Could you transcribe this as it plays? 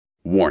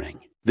Warning.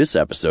 This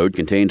episode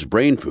contains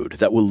brain food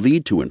that will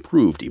lead to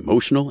improved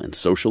emotional and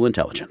social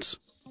intelligence.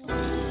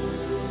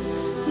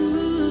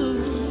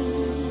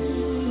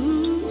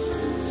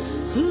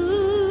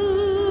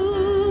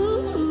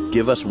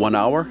 Give us 1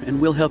 hour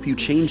and we'll help you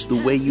change the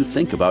way you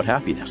think about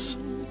happiness.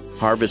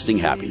 Harvesting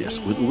Happiness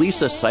with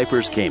Lisa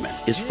Cypers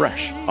Kamen is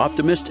fresh,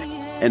 optimistic,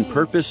 and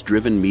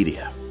purpose-driven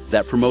media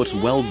that promotes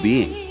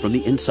well-being from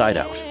the inside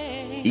out.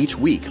 Each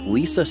week,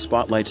 Lisa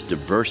spotlights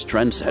diverse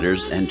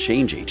trendsetters and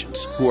change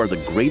agents who are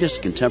the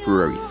greatest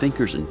contemporary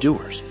thinkers and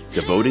doers,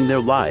 devoting their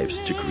lives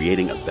to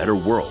creating a better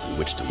world in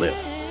which to live.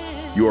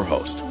 Your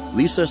host,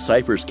 Lisa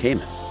Cypers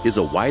Kamen, is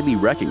a widely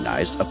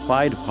recognized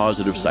applied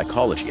positive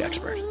psychology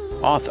expert,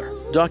 author,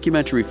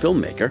 documentary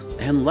filmmaker,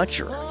 and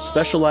lecturer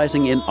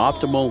specializing in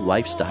optimal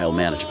lifestyle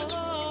management.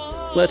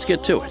 Let's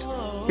get to it.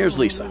 Here's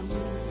Lisa.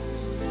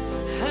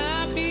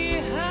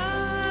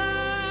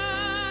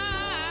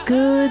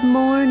 Good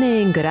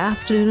morning, good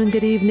afternoon, and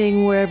good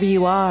evening, wherever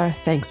you are.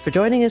 Thanks for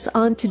joining us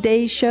on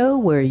today's show,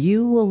 where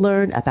you will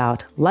learn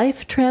about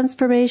life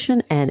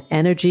transformation and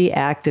energy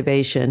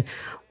activation.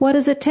 What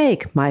does it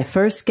take? My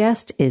first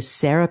guest is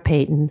Sarah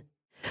Peyton,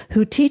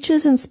 who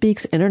teaches and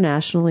speaks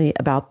internationally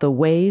about the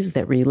ways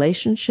that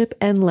relationship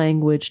and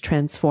language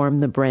transform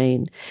the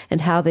brain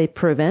and how they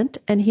prevent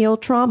and heal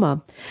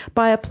trauma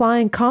by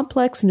applying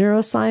complex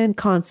neuroscience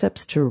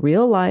concepts to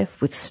real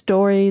life with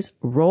stories,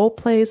 role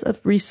plays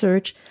of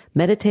research,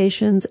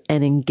 meditations,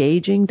 and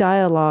engaging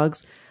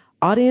dialogues.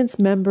 Audience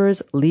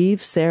members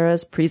leave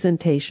Sarah's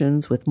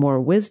presentations with more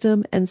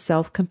wisdom and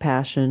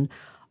self-compassion,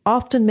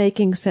 often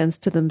making sense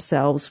to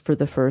themselves for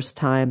the first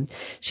time.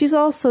 She's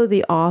also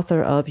the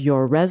author of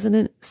Your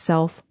Resonant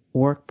Self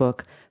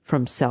Workbook,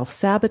 From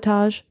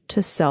Self-Sabotage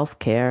to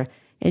Self-Care.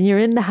 And you're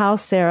in the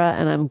house, Sarah,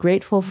 and I'm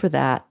grateful for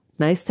that.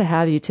 Nice to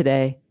have you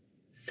today.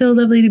 So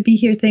lovely to be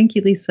here. Thank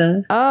you,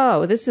 Lisa.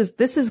 Oh, this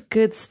is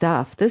good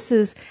stuff. This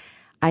is,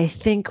 I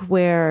think,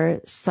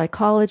 where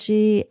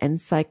psychology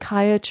and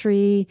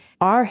psychiatry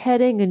are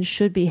heading and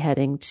should be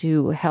heading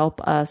to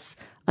help us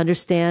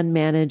understand,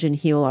 manage, and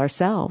heal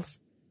ourselves.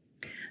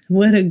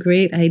 What a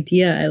great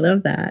idea. I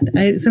love that.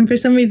 For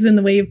some reason,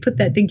 the way you put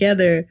that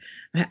together,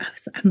 I'm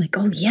like,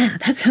 oh, yeah,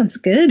 that sounds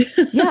good.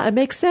 Yeah, it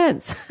makes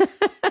sense.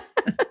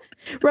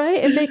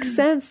 Right? It makes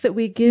sense that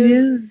we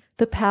give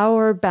the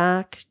power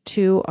back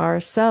to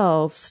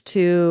ourselves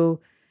to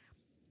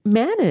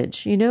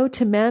manage,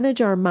 to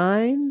manage our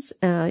minds,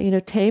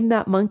 tame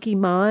that monkey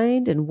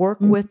mind and work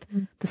with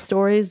the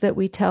stories that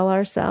we tell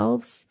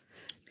ourselves.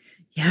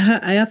 Yeah,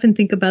 I often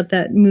think about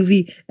that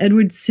movie,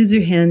 Edward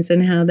Scissorhands,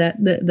 and how that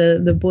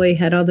the boy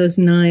had all those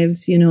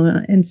knives,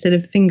 instead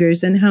of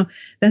fingers, and how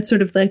that's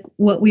sort of like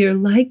what we are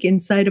like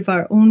inside of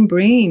our own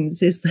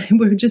brains is like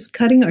we're just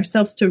cutting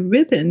ourselves to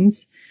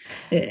ribbons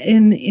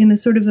in a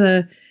sort of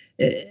a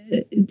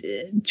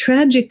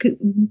tragic,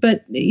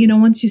 but,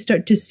 once you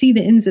start to see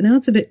the ins and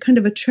outs of it, kind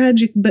of a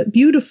tragic but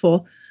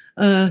beautiful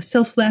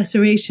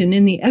self-laceration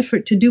in the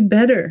effort to do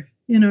better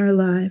in our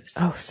lives.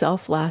 Oh,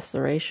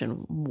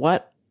 self-laceration.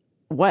 What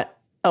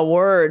a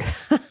word.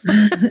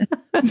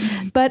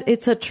 But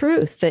it's a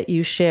truth that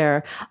you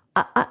share.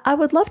 I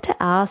would love to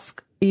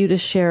ask you to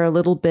share a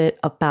little bit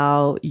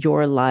about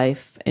your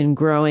life and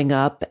growing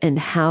up and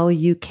how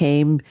you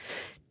came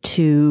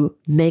to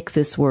make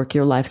this work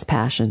your life's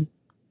passion.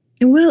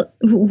 Well,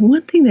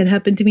 one thing that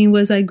happened to me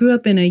was I grew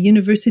up in a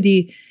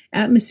university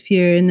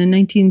atmosphere in the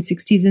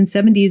 1960s and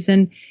 70s,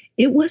 and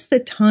it was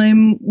the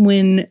time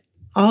when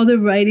all the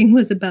writing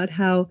was about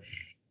how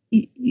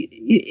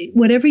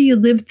whatever you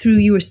lived through,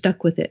 you were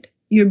stuck with it.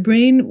 Your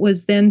brain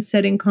was then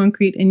set in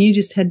concrete, and you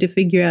just had to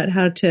figure out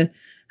how to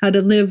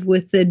live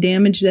with the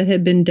damage that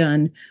had been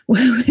done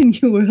when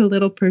you were a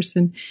little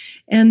person,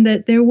 and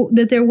that there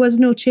was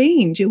no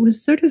change. It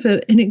was sort of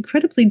an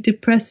incredibly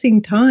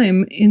depressing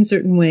time in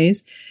certain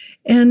ways,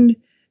 and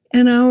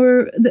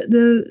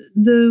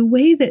the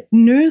way that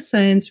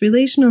neuroscience,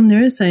 relational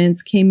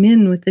neuroscience, came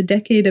in with the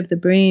decade of the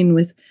brain,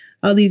 with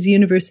all these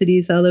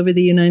universities all over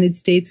the United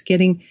States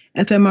getting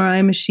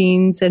fMRI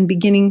machines and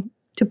beginning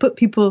to put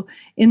people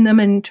in them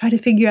and try to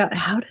figure out,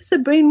 how does the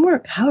brain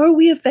work? How are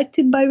we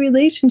affected by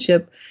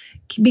relationship?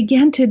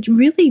 Began to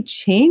really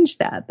change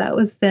that. That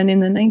was then in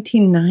the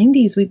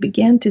 1990s. We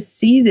began to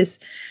see this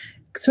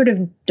sort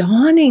of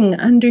dawning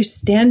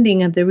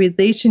understanding of the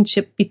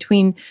relationship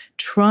between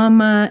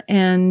trauma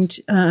and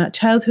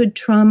childhood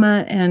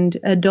trauma and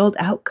adult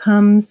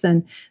outcomes.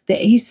 And the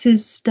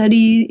ACEs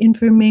study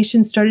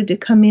information started to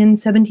come in,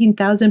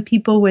 17,000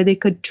 people, where they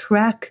could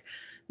track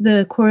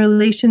the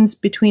correlations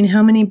between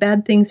how many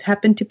bad things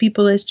happened to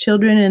people as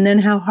children and then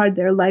how hard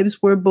their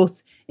lives were,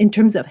 both in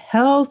terms of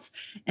health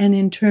and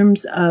in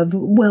terms of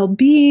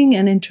well-being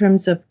and in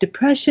terms of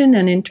depression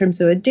and in terms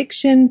of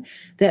addiction,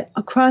 that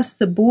across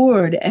the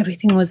board,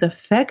 everything was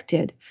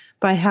affected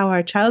by how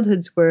our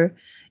childhoods were.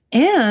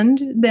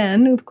 And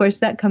then, of course,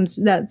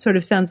 that sort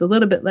of sounds a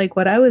little bit like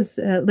what I was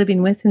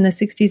living with in the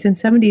 60s and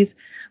 70s.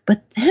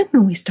 But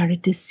then we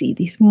started to see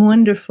these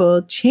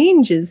wonderful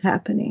changes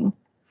happening.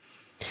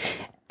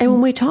 And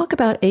when we talk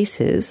about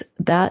ACEs,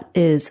 that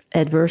is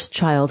adverse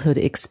childhood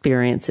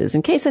experiences.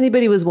 In case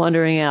anybody was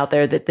wondering out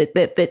there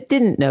that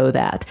didn't know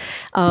that.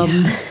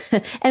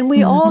 And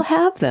we all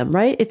have them,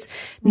 right?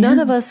 None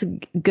of us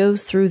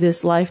goes through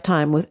this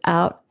lifetime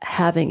without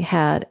having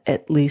had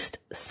at least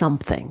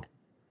something.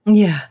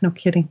 Yeah, no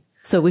kidding.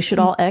 So we should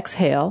all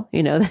exhale,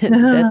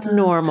 that's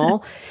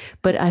normal.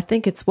 But I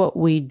think it's what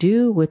we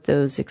do with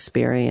those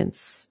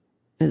experiences.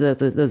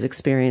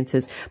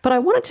 But I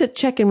wanted to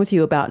check in with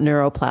you about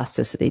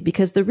neuroplasticity,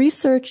 because the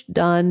research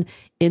done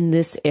in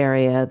this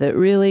area that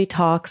really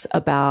talks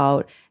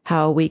about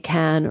how we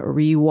can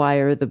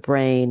rewire the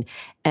brain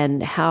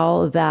and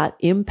how that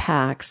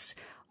impacts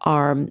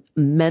our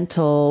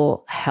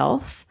mental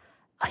health,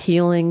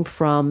 healing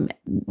from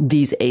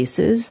these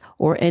ACEs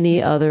or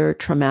any other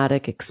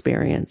traumatic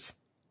experience.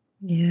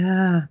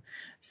 Yeah.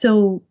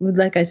 So,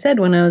 like I said,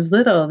 when I was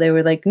little, they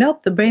were like,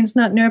 nope, the brain's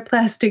not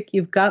neuroplastic.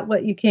 You've got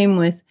what you came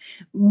with.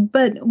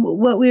 But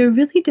what we're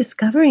really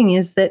discovering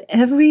is that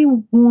every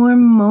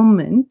warm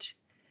moment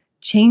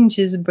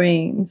changes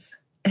brains.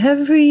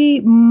 Every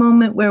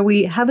moment where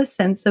we have a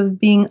sense of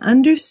being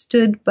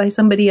understood by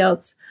somebody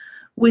else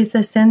with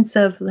a sense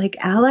of like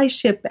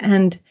allyship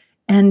and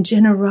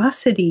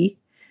generosity,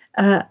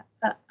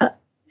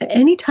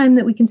 anytime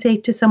that we can say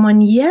to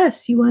someone,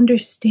 yes, you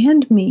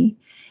understand me,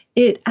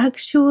 it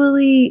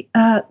actually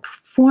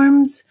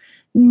forms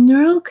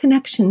neural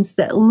connections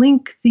that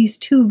link these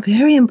two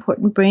very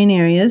important brain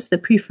areas, the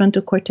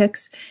prefrontal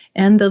cortex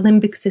and the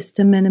limbic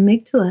system and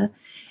amygdala.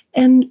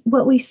 And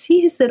what we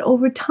see is that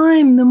over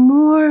time, the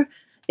more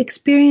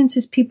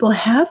experiences people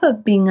have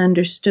of being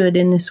understood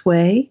in this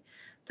way,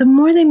 the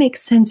more they make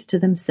sense to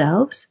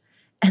themselves,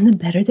 and the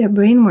better their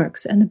brain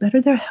works, and the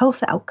better their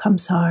health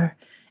outcomes are,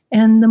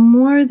 and the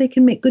more they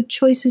can make good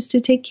choices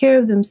to take care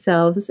of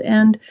themselves,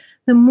 and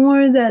the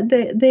more that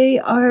they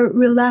are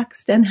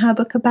relaxed and have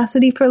a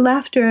capacity for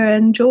laughter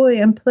and joy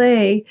and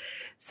play.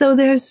 So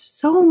there's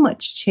so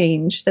much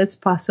change that's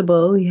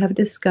possible, we have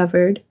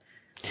discovered.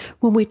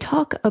 When we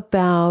talk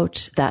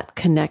about that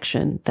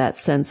connection, that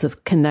sense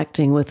of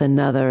connecting with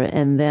another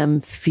and them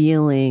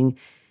feeling,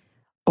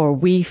 or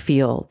we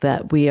feel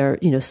that we are,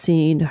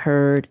 seen,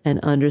 heard,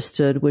 and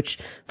understood, which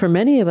for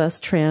many of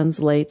us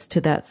translates to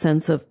that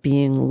sense of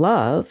being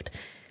loved,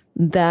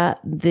 that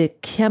the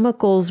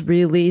chemicals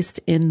released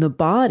in the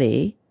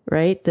body,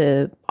 right?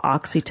 The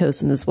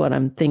oxytocin is what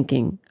I'm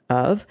thinking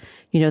of,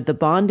 the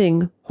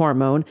bonding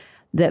hormone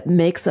that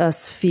makes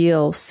us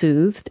feel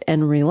soothed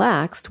and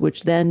relaxed,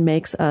 which then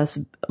makes us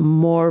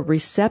more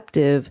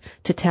receptive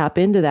to tap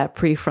into that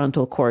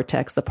prefrontal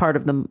cortex, the part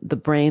of the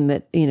brain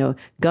that,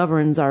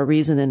 governs our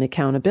reason and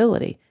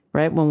accountability,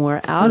 right? When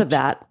we're out of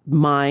that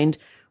mind,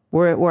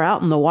 we're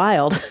out in the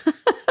wild.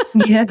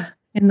 Yeah.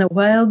 In the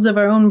wilds of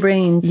our own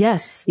brains.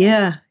 Yes.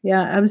 Yeah,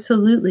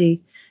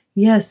 absolutely.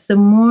 Yes, the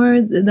more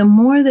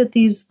that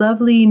these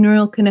lovely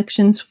neural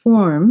connections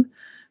form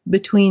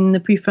between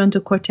the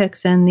prefrontal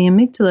cortex and the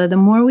amygdala, the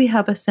more we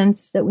have a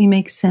sense that we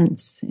make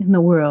sense in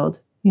the world.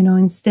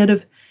 Instead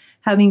of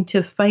having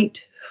to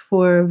fight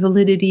for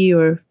validity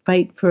or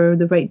fight for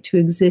the right to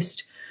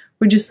exist,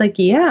 we're just like,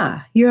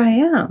 yeah, here I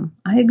am.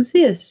 I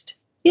exist.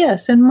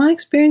 Yes, and my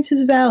experience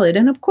is valid.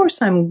 And of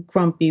course I'm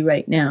grumpy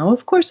right now.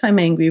 Of course I'm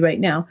angry right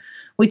now,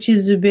 which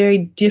is very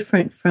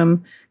different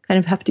from kind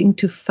of having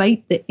to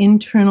fight the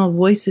internal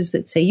voices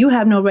that say, you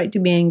have no right to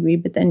be angry,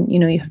 but then,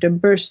 you have to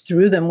burst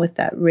through them with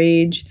that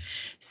rage.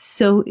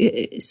 So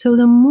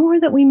the more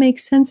that we make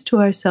sense to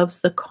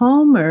ourselves, the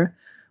calmer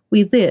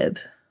we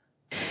live.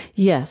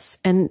 Yes.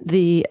 And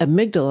the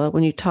amygdala,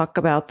 when you talk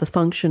about the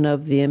function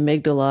of the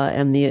amygdala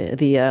and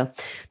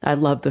I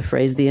love the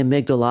phrase, the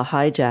amygdala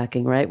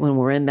hijacking, right? When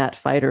we're in that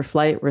fight or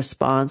flight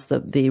response,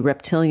 the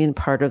reptilian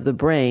part of the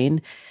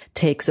brain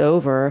takes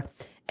over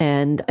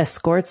and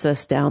escorts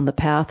us down the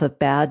path of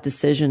bad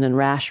decision and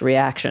rash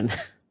reaction.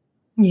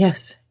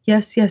 Yes.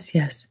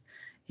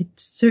 It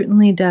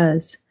certainly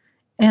does.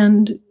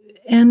 And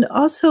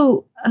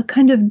also a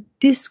kind of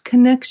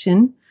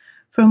disconnection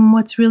from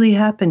what's really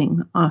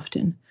happening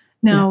often.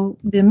 Now,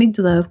 the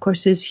amygdala, of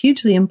course, is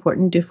hugely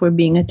important if we're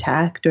being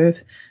attacked, or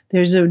if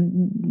there's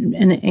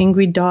an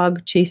angry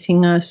dog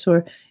chasing us,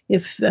 or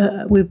if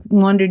we've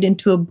wandered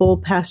into a bull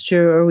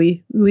pasture, or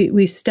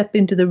we step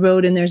into the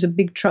road and there's a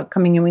big truck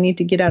coming and we need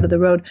to get out of the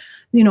road.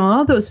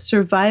 All those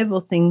survival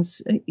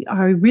things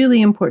are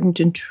really important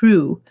and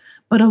true.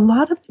 But a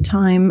lot of the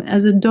time,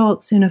 as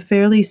adults in a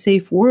fairly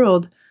safe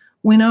world,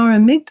 when our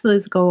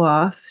amygdalas go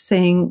off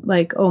saying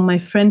like, oh, my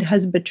friend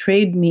has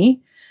betrayed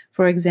me,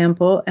 for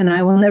example, and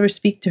I will never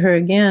speak to her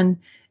again,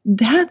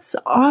 that's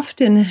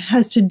often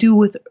has to do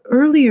with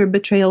earlier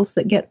betrayals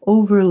that get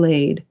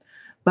overlaid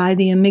by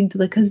the amygdala,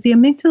 because the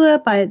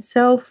amygdala by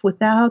itself,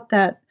 without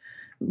that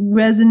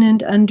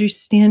resonant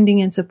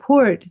understanding and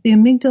support, the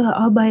amygdala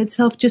all by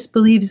itself just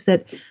believes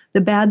that the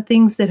bad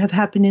things that have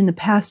happened in the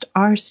past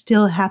are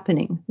still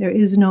happening. There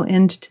is no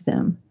end to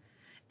them.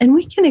 And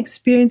we can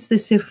experience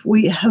this if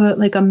we have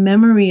a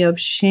memory of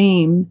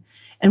shame,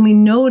 and we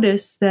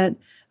notice that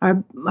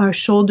our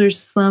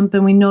shoulders slump,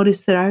 and we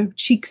notice that our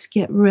cheeks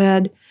get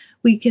red.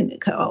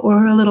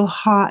 or a little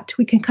hot,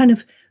 we can kind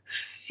of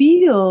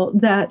feel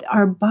that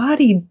our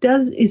body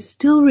is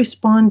still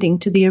responding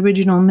to the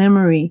original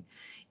memory,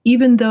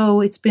 even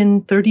though it's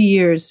been 30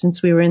 years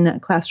since we were in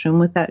that classroom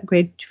with that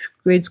grade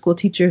school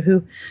teacher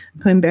who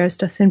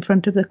embarrassed us in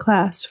front of the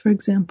class, for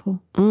example.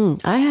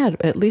 I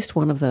had at least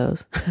one of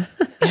those.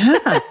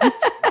 Yeah.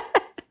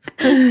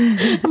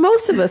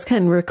 Most of us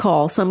can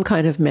recall some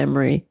kind of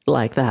memory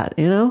like that,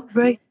 you know?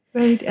 Right.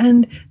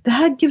 And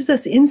that gives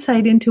us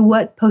insight into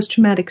what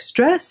post-traumatic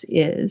stress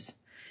is.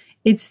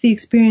 It's the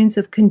experience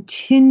of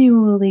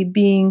continually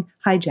being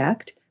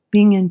hijacked,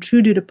 being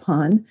intruded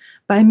upon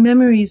by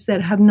memories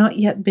that have not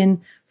yet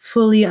been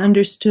fully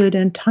understood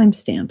and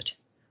time-stamped.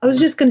 I was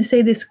just going to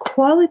say this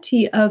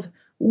quality of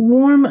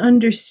warm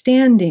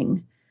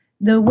understanding,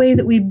 the way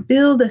that we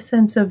build a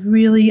sense of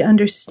really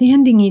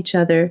understanding each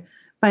other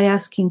by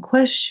asking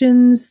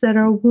questions that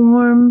are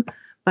warm,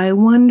 by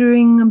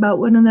wondering about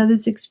one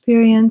another's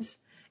experience,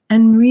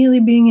 and really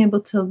being able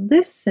to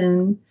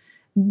listen.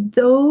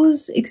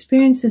 Those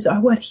experiences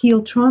are what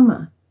heal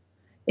trauma.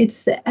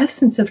 It's the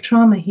essence of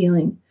trauma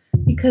healing,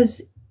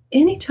 because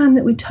anytime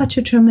that we touch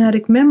a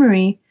traumatic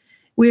memory,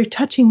 we're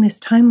touching this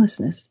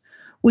timelessness,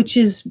 which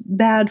is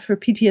bad for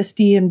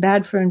PTSD and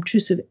bad for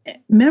intrusive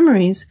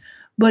memories,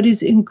 but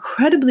is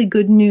incredibly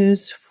good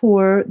news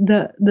for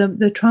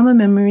the trauma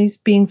memories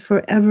being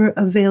forever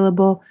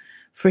available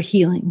for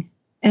healing.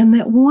 And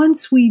that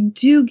once we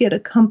do get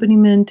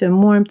accompaniment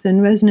and warmth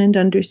and resonant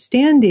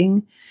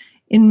understanding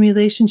in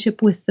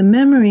relationship with the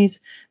memories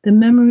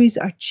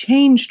are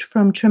changed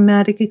from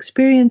traumatic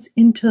experience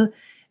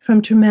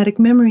from traumatic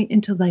memory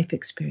into life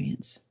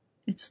experience.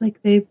 It's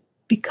like they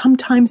become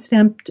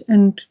time-stamped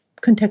and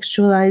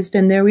contextualized,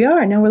 and there we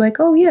are. Now we're like,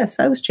 oh yes,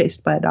 I was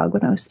chased by a dog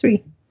when I was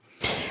 3.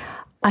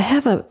 I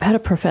had a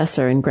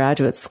professor in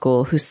graduate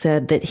school who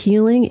said that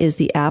healing is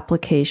the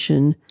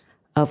application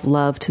of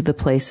love to the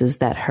places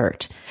that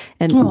hurt.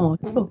 And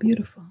it's so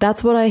beautiful.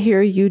 That's what I hear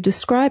you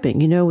describing,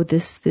 with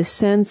this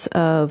sense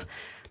of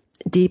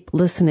deep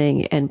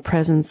listening and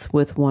presence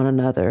with one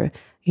another,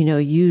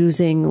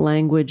 using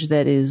language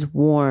that is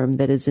warm,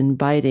 that is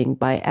inviting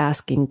by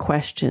asking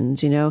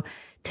questions,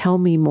 tell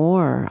me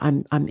more.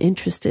 I'm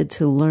interested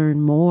to learn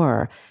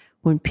more.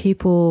 When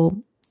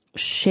people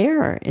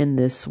share in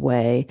this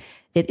way,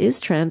 it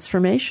is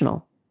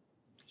transformational.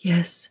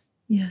 Yes.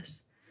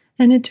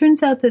 And it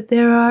turns out that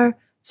there are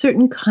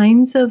certain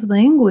kinds of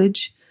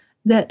language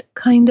that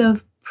kind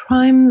of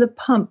prime the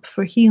pump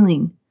for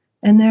healing.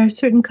 And there are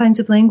certain kinds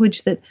of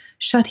language that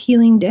shut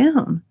healing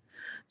down.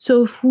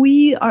 So if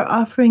we are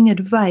offering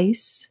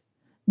advice,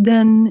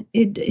 then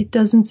it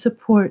doesn't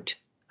support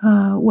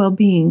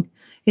well-being.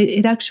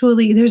 It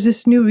actually, there's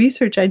this new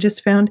research I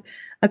just found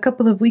a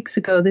couple of weeks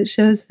ago that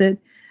shows that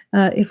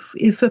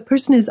if a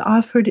person is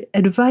offered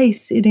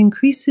advice, it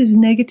increases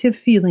negative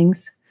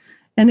feelings.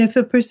 And if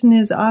a person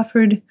is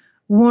offered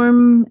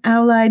warm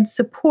allied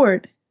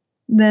support,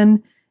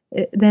 then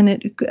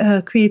it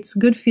creates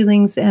good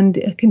feelings and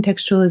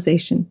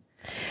contextualization.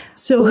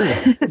 So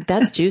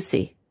that's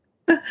juicy.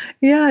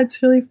 Yeah,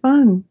 it's really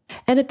fun.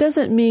 And it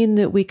doesn't mean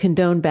that we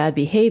condone bad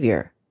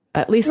behavior.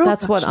 At least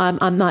that's what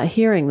I'm not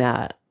hearing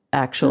that,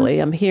 actually.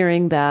 I'm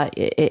hearing that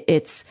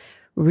it's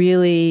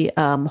really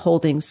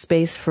holding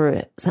space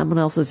for someone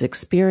else's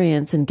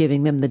experience and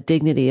giving them the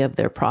dignity of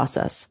their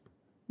process.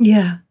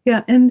 Yeah.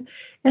 And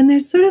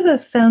there's sort of a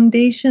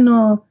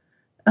foundational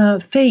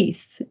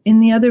faith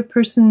in the other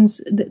person's,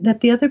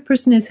 that the other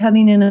person is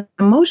having an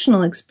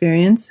emotional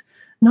experience,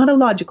 not a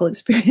logical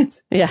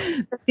experience. Yeah.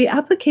 The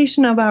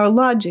application of our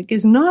logic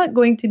is not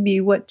going to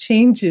be what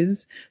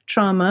changes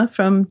trauma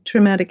from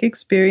traumatic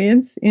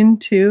experience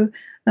into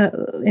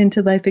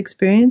life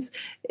experience.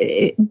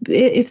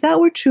 If that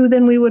were true,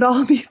 then we would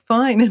all be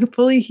fine and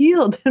fully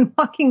healed and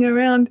walking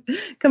around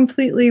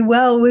completely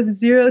well with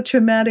zero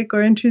traumatic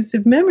or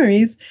intrusive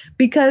memories,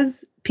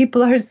 because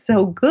people are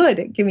so good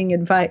at giving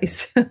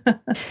advice.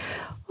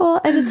 Well,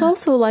 and it's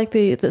also like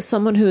the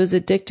someone who is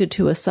addicted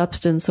to a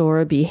substance or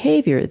a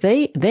behavior.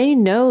 They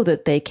know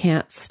that they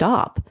can't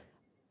stop.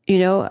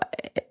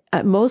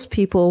 Most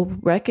people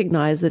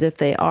recognize that if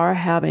they are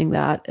having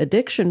that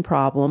addiction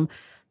problem,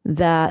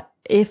 that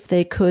if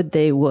they could,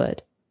 they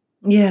would.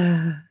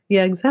 Yeah,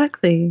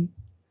 exactly.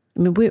 I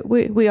mean,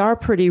 we are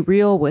pretty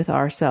real with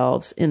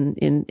ourselves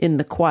in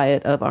the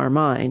quiet of our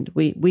mind.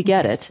 We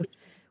get it.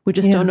 We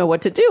just don't know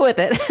what to do with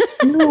it.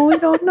 No, we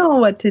don't know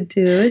what to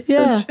do. It's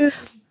so true.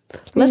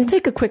 Let's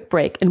take a quick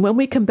break. And when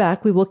we come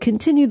back, we will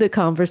continue the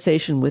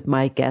conversation with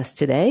my guest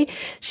today.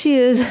 She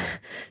is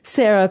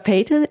Sarah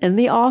Peyton and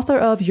the author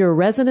of Your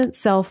Resonant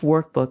Self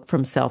Workbook,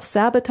 From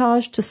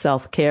Self-Sabotage to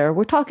Self-Care.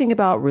 We're talking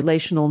about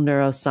relational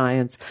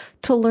neuroscience.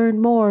 To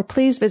learn more,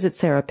 please visit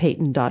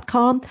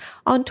sarahpeyton.com,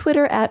 on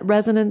Twitter at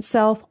Resonant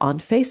Self, on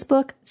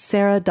Facebook,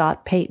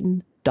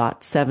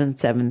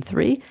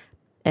 sarah.peyton.773,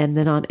 and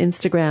then on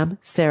Instagram,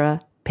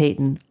 Sarah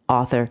Peyton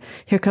Author.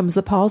 Here comes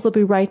the pause. We'll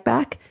be right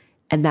back.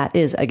 And that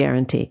is a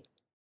guarantee.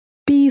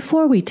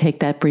 Before we take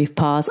that brief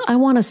pause, I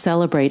want to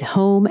celebrate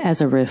home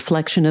as a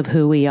reflection of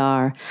who we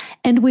are.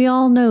 And we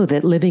all know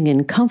that living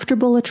in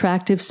comfortable,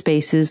 attractive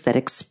spaces that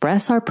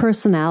express our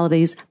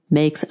personalities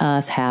makes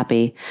us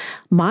happy.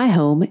 My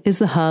home is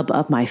the hub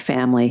of my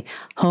family.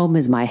 Home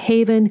is my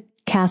haven,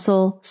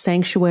 castle,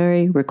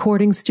 sanctuary,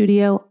 recording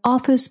studio,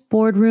 office,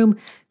 boardroom,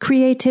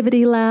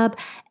 creativity lab,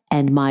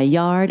 and my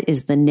yard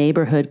is the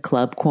neighborhood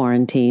club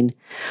quarantine.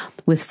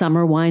 With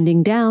summer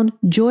winding down,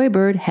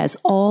 Joybird has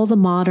all the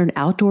modern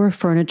outdoor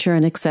furniture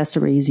and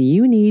accessories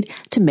you need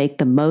to make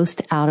the most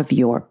out of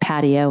your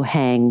patio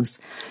hangs.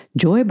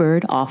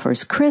 Joybird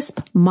offers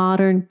crisp,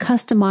 modern,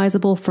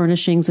 customizable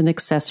furnishings and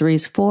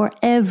accessories for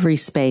every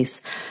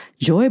space.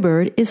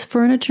 Joybird is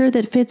furniture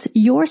that fits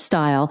your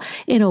style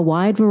in a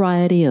wide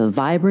variety of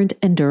vibrant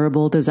and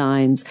durable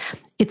designs.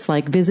 It's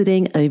like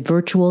visiting a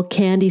virtual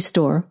candy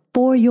store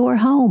for your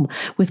home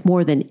with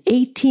more than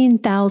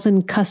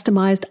 18,000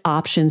 customized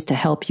options to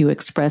help you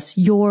express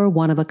your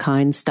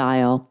one-of-a-kind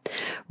style.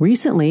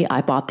 Recently,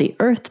 I bought the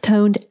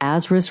earth-toned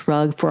Azris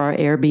rug for our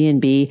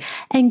Airbnb,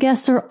 and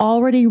guests are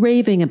already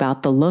raving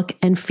about the look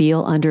and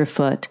feel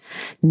underfoot.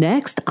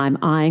 Next, I'm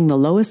eyeing the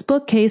lowest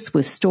bookcase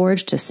with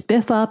storage to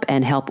spiff up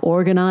and help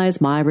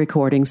organize my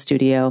recording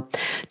studio.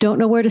 Don't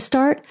know where to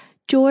start?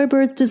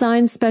 Joybird's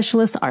design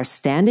specialists are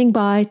standing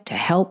by to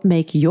help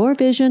make your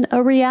vision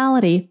a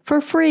reality for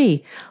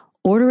free.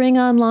 Ordering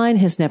online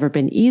has never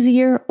been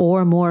easier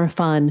or more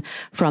fun.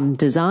 From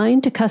design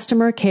to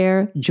customer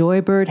care,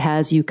 Joybird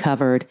has you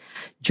covered.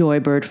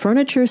 Joybird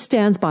Furniture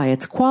stands by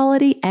its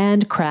quality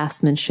and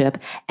craftsmanship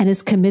and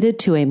is committed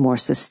to a more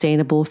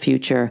sustainable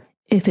future.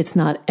 If it's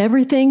not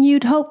everything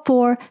you'd hoped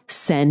for,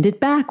 send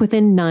it back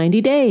within 90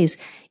 days.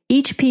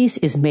 Each piece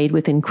is made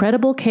with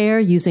incredible care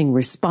using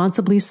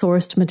responsibly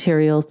sourced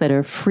materials that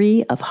are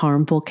free of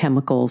harmful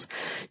chemicals.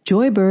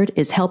 Joybird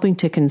is helping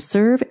to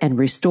conserve and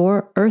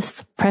restore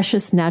Earth's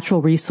precious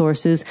natural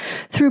resources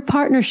through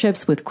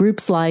partnerships with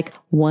groups like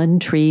One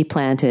Tree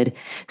Planted.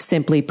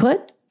 Simply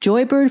put,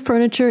 Joybird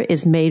furniture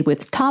is made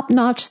with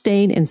top-notch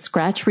stain and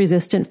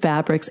scratch-resistant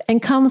fabrics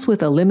and comes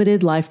with a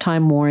limited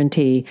lifetime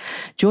warranty.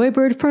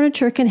 Joybird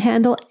furniture can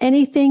handle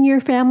anything your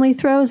family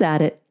throws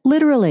at it,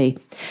 literally.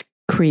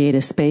 Create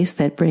a space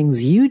that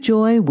brings you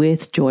joy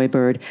with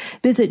Joybird.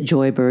 Visit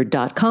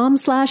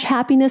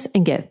joybird.com/happiness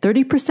and get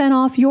 30%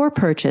 off your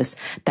purchase.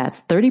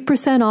 That's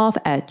 30% off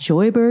at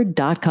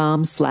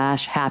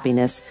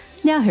joybird.com/happiness.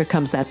 Now here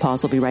comes that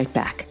pause. We'll be right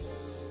back.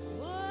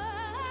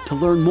 To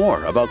learn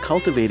more about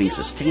cultivating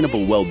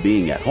sustainable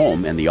well-being at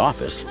home and the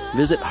office,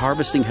 visit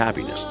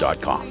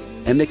harvestinghappiness.com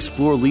and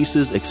explore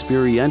Lisa's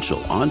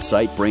experiential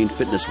on-site brain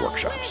fitness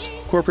workshops,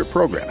 corporate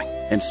programming,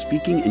 and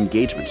speaking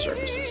engagement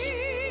services.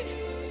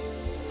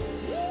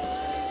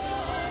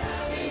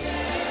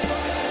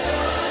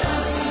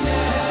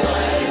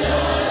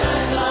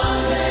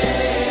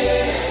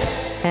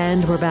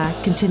 And we're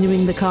back,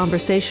 continuing the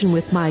conversation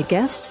with my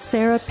guest,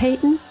 Sarah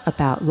Peyton,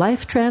 about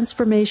life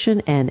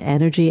transformation and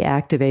energy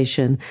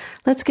activation.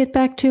 Let's get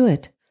back to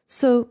it.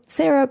 So,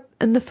 Sarah,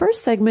 in the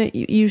first segment,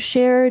 you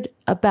shared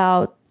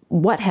about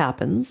what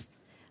happens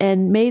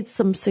and made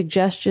some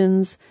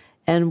suggestions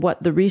and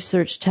what the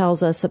research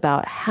tells us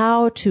about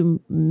how to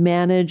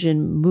manage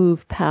and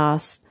move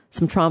past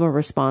some trauma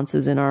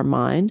responses in our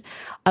mind.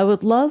 I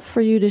would love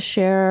for you to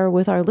share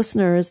with our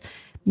listeners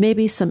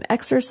maybe some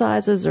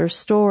exercises or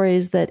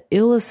stories that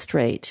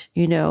illustrate,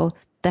 the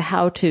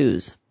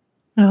how-tos.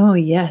 Oh,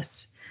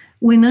 yes.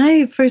 When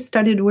I first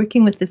started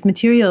working with this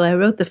material, I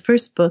wrote the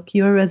first book,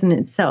 Your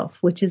Resonant Self,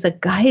 which is a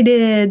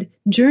guided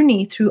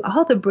journey through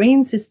all the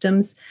brain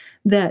systems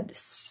that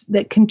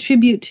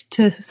contribute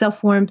to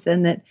self-warmth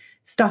and that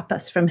stop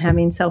us from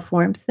having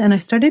self-warmth. And I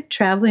started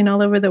traveling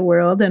all over the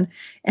world. And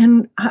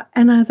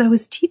as I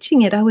was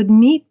teaching it, I would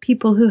meet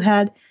people who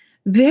had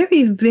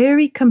very,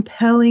 very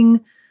compelling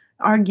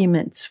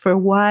arguments for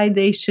why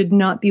they should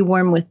not be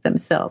warm with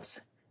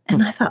themselves.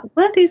 And I thought,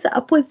 what is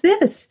up with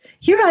this?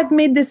 Here I've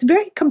made this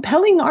very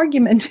compelling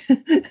argument.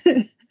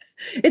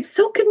 It's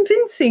so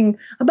convincing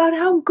about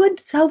how good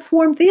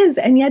self-warmth is.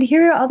 And yet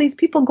here are all these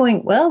people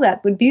going, well,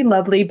 that would be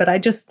lovely, but I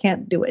just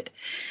can't do it.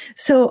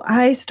 So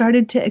I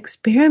started to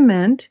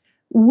experiment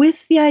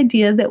with the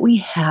idea that we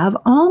have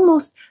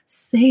almost,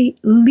 say,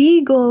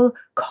 legal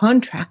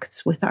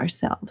contracts with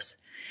ourselves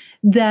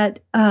that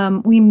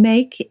we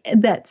make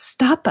that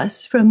stop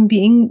us from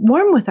being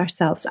warm with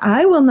ourselves.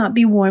 I will not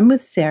be warm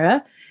with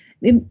Sarah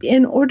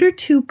in order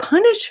to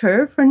punish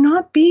her for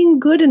not being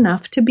good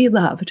enough to be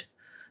loved,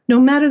 no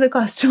matter the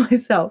cost to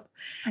myself.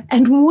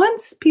 And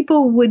once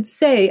people would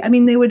say,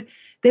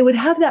 they would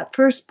have that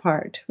first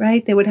part,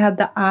 right? They would have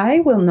the,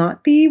 I will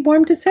not be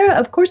warm to Sarah.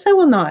 Of course I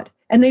will not.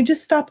 And they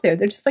just stop there.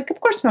 They're just like,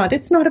 of course not.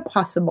 It's not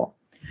possible.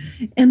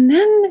 And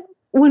then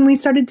when we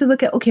started to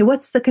look at, okay,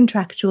 what's the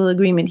contractual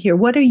agreement here?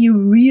 What are you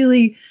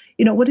really,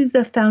 what is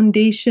the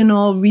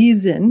foundational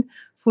reason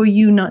for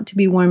you not to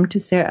be warm to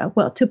Sarah?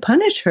 Well, to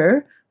punish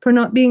her for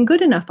not being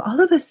good enough. All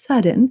of a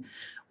sudden,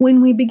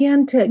 when we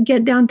began to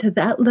get down to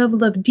that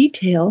level of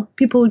detail,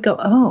 people would go,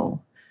 oh,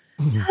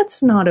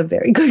 That's not a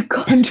very good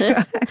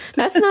contract.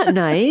 That's not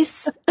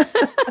nice.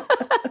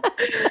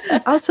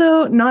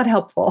 Also not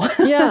helpful.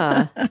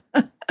 Yeah.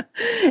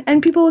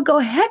 And people would go,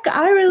 heck,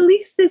 I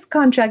release this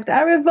contract.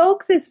 I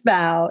revoke this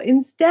vow.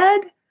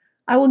 Instead,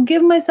 I will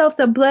give myself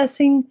the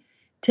blessing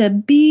to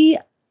be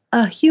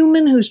a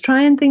human who's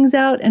trying things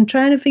out and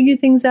trying to figure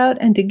things out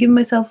and to give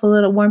myself a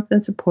little warmth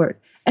and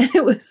support. And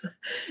it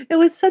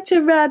was such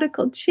a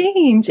radical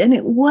change. And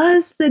it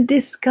was the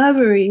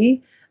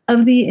discovery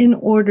of the in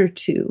order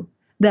to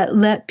that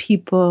let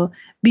people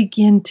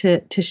begin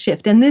to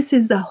shift. And this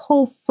is the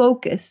whole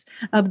focus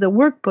of the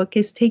workbook,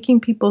 is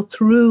taking people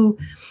through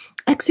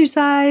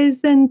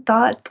exercise and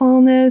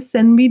thoughtfulness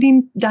and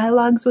reading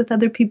dialogues with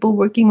other people,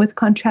 working with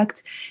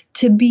contracts,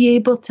 to be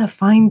able to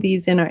find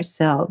these in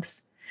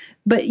ourselves.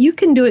 But you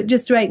can do it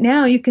just right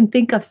now. You can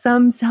think of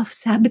some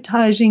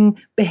self-sabotaging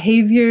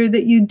behavior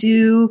that you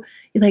do,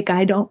 like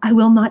I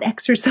will not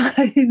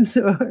exercise,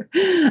 or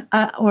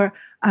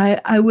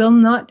I will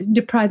not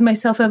deprive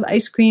myself of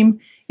ice cream.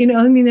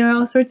 I mean, there are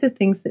all sorts of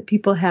things that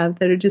people have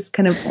that are just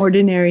kind of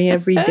ordinary,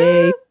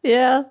 everyday.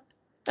 Yeah,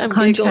 I'm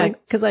giggling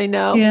because I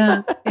know.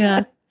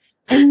 Yeah.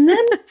 And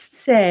then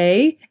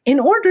say, in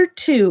order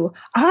to,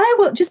 I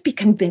will just be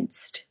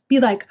convinced. Be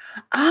like,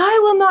 I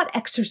will not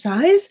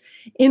exercise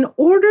in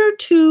order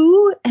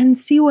to, and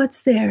see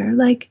what's there.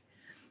 Like,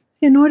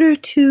 in order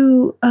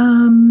to,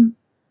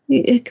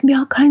 it can be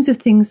all kinds of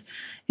things.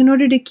 In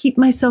order to keep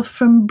myself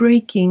from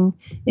breaking,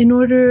 in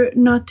order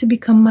not to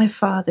become my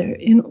father,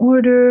 in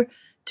order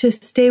to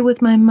stay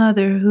with my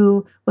mother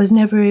who was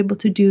never able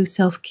to do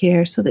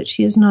self-care so that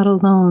she is not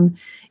alone,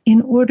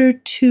 in order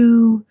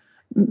to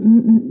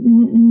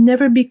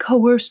never be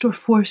coerced or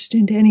forced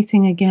into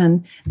anything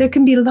again. There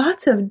can be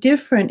lots of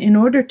different in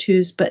order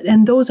tos,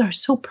 and those are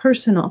so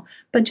personal.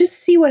 But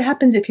just see what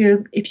happens if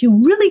you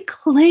really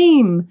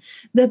claim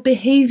the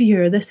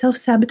behavior, the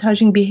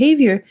self-sabotaging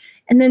behavior,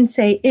 and then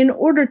say in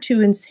order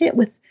to, and say it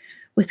with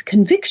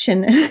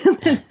conviction,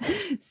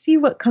 see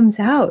what comes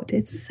out.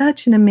 It's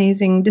such an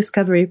amazing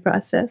discovery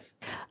process.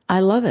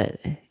 I love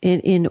it.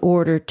 In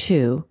order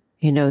to,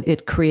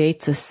 it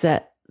creates a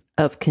set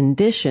of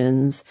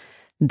conditions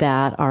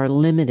that are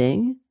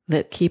limiting,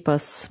 that keep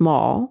us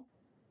small.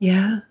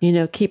 Yeah.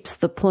 Keeps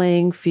the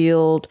playing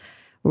field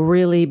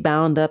really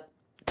bound up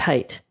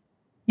tight.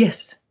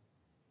 Yes.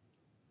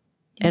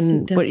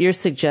 And what you're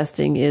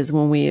suggesting is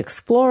when we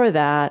explore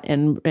that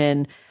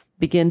and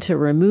begin to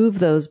remove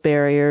those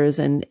barriers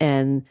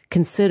and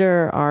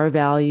consider our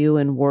value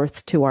and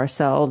worth to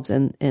ourselves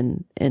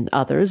and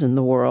others in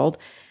the world,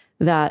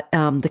 that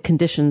the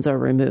conditions are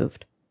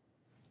removed.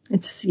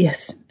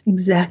 Yes,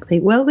 exactly.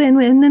 Well,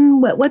 and then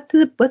what's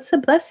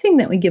the blessing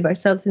that we give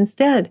ourselves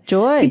instead?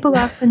 Joy. People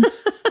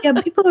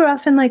are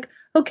often like,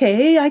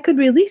 okay, I could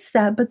release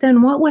that, but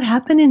then what would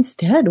happen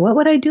instead? What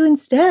would I do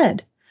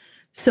instead?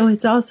 So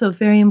it's also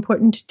very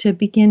important to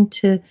begin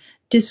to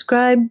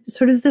describe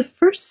sort of the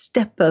first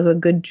step of a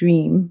good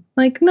dream,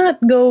 like not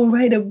go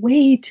right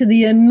away to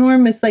the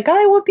enormous, like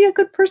I will be a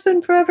good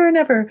person forever and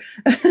ever.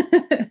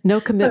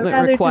 No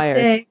commitment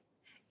required.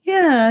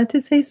 To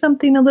say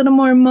something a little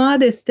more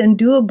modest and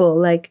doable,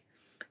 like,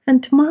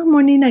 and tomorrow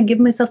morning I give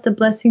myself the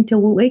blessing to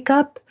wake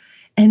up,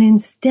 and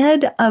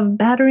instead of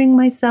battering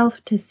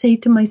myself, to say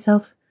to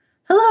myself,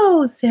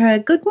 hello, Sarah,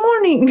 good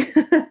morning.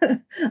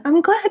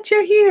 I'm glad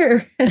you're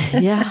here.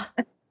 Yeah.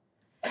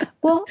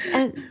 Well,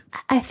 and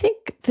I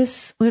think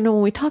this,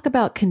 when we talk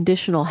about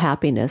conditional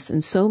happiness,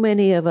 and so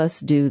many of us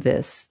do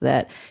this,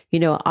 that,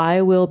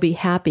 I will be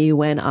happy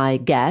when I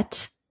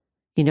get,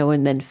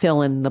 and then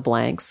fill in the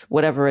blanks,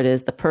 whatever it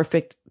is, the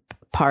perfect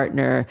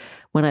partner,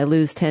 when I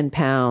lose 10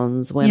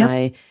 pounds, when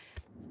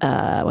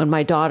when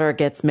my daughter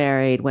gets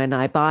married, when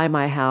I buy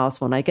my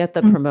house, when I get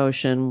the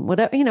promotion,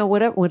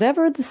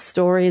 whatever the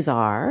stories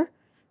are,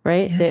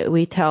 right? Yes. That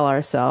we tell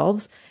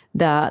ourselves,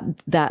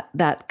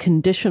 that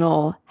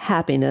conditional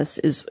happiness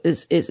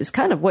is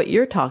kind of what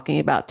you're talking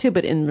about too,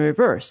 but in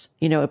reverse,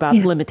 about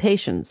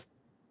limitations.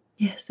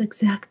 Yes,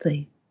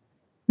 exactly.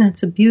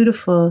 That's a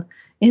beautiful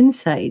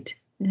insight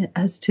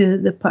as to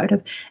the part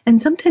of, and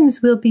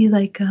sometimes we'll be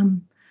like,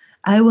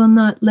 I will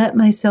not let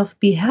myself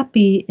be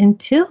happy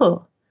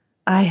until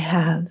I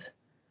have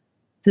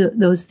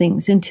those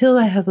things, until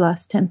I have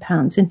lost 10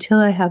 pounds, until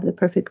I have the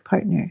perfect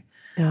partner,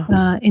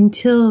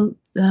 until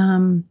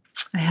I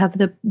have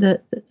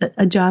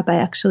a job I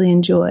actually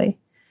enjoy.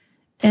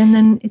 And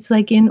then it's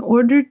like, in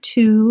order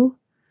to,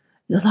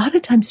 a lot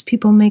of times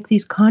people make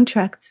these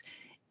contracts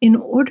in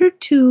order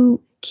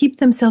to keep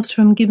themselves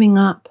from giving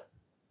up,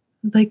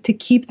 like to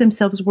keep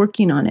themselves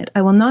working on it.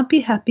 I will not be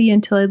happy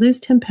until I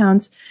lose 10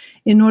 pounds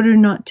in order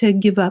not to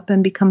give up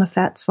and become a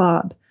fat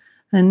slob.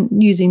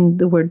 And using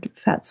the word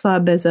fat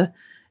slob as a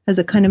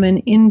kind of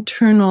an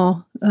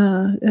internal,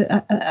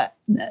 I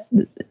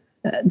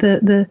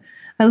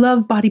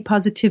love body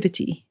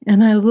positivity,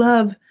 and I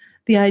love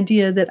the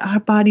idea that our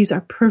bodies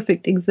are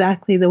perfect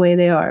exactly the way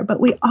they are. But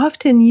we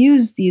often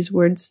use these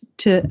words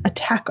to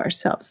attack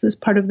ourselves as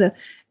part of the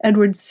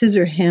Edward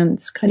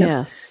Scissorhands kind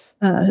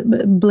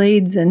of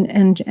blades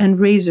and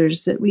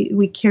razors that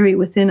we carry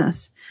within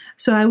us.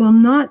 So I will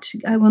not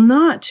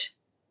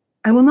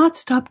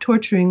stop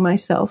torturing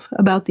myself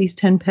about these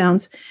 10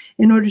 pounds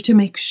in order to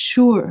make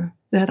sure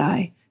that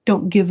I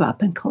don't give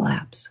up and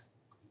collapse.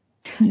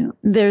 Yeah.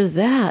 There's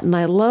that. And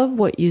I love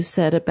what you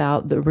said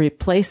about the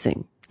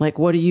replacing. Like,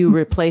 what do you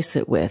replace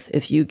it with?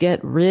 If you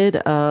get rid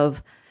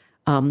of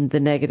the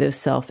negative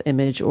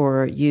self-image,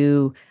 or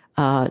you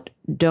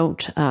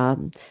don't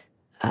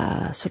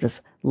sort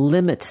of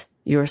limit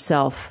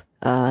yourself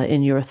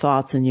in your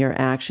thoughts and your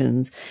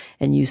actions,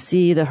 and you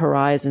see the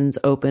horizons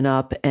open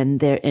up,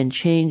 and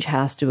change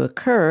has to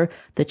occur.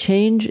 The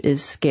change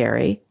is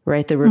scary,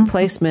 right? The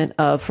replacement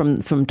of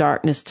from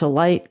darkness to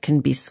light can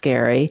be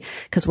scary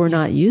because we're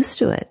not used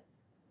to it.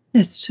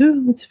 That's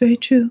true. It's very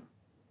true.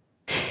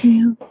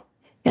 Yeah.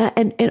 Yeah.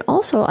 And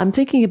also I'm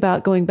thinking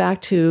about going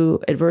back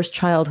to adverse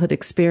childhood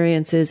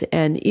experiences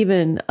and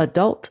even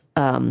adult,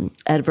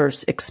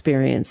 adverse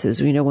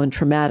experiences, when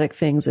traumatic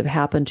things have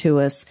happened to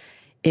us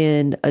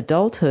in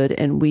adulthood,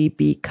 and we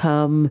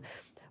become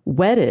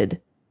wedded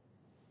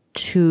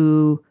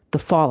to the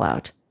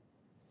fallout.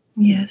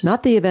 Yes.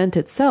 Not the event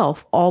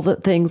itself, all the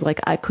things like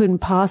I couldn't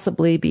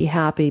possibly be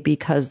happy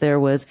because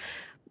there was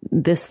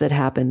this that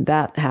happened,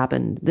 that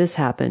happened, this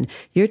happened.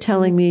 You're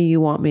telling me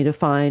you want me to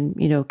find,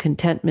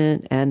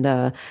 contentment and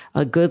a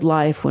good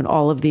life when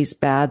all of these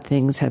bad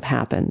things have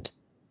happened.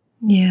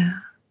 Yeah.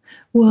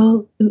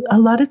 Well, a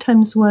lot of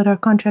times what our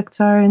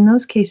contracts are in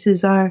those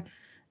cases are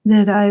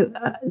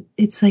that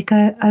it's like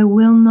I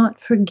will not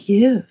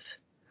forgive.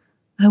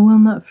 I will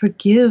not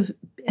forgive.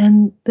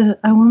 And the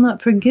I will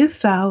not forgive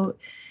vow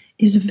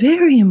is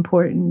very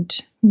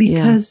important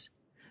because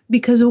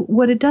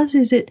what it does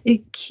is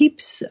it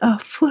keeps a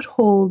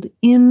foothold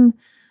in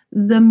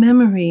the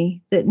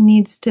memory that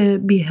needs to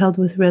be held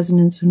with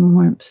resonance and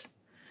warmth.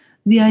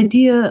 The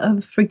idea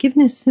of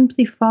forgiveness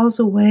simply falls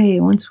away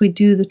once we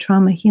do the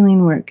trauma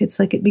healing work. It's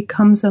like it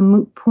becomes a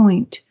moot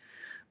point.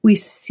 We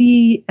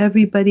see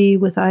everybody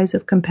with eyes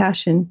of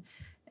compassion,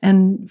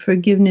 and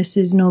forgiveness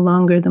is no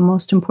longer the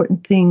most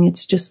important thing.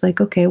 It's just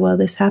like, okay, well,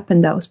 this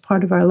happened. That was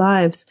part of our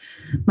lives.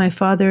 My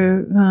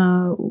father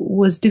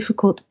was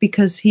difficult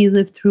because he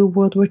lived through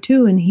World War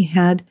II and he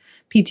had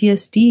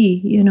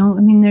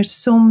PTSD. There's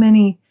so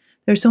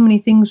many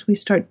things we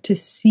start to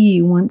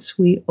see once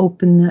we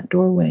open that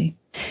doorway.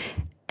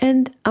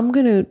 And I'm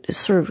going to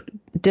sort of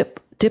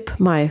dip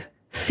my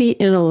feet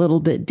in a little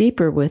bit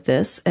deeper with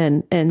this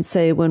and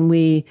say, when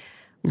we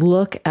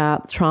look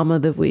at trauma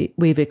that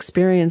we've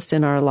experienced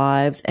in our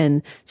lives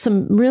and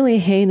some really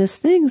heinous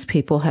things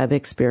people have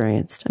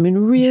experienced.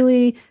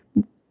 Really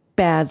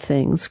bad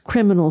things,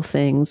 criminal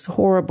things,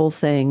 horrible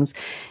things.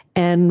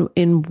 And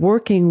in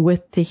working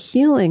with the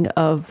healing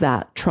of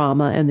that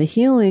trauma and the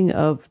healing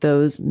of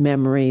those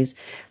memories,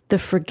 the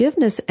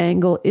forgiveness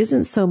angle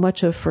isn't so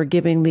much of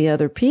forgiving the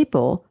other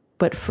people,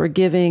 but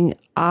forgiving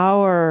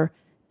our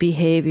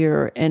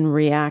behavior and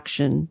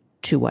reaction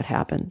to what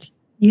happened.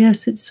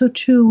 Yes, it's so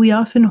true. We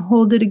often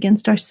hold it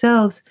against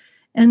ourselves.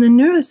 And the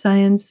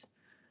neuroscience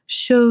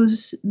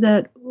shows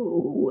that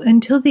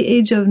until the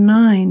age of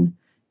 9,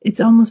 it's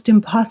almost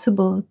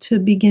impossible to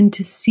begin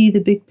to see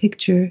the big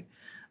picture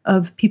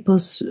of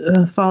people's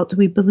fault.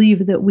 We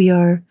believe that we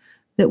are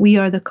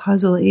the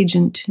causal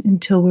agent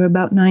until we're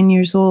about 9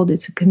 years old.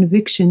 It's a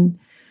conviction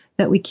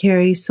that we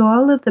carry. So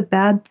all of the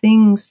bad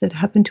things that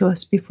happened to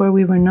us before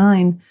we were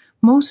 9,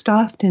 most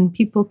often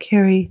people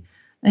carry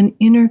an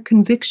inner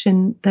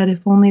conviction that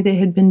if only they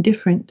had been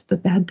different, the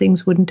bad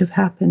things wouldn't have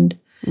happened.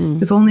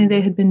 If only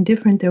they had been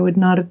different, there would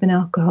not have been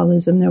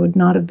alcoholism. There would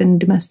not have been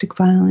domestic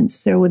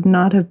violence. There would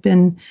not have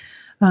been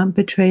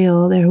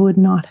betrayal. There would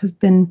not have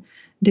been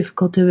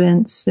difficult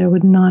events. There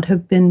would not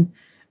have been,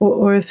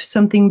 or if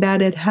something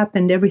bad had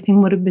happened,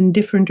 everything would have been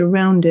different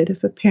around it.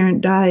 If a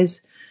parent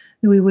dies,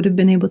 we would have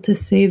been able to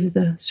save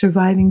the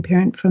surviving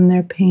parent from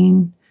their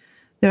pain.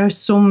 There are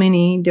so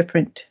many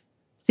different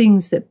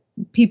things that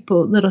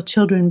little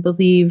children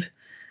believe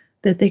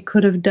that they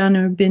could have done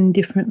or been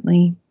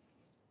differently.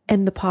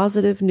 And the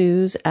positive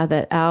news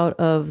that out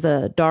of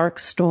the dark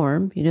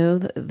storm,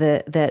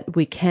 that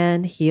we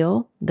can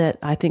heal, that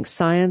I think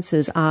science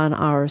is on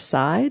our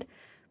side,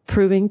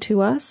 proving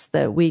to us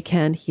that we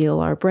can heal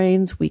our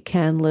brains, we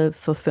can live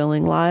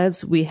fulfilling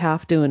lives. We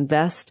have to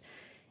invest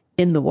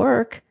in the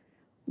work,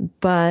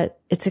 but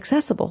it's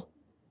accessible.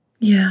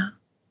 Yeah,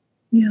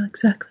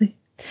 exactly.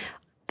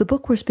 The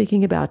book we're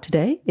speaking about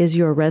today is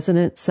your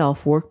Resonant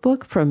Self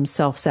Workbook, From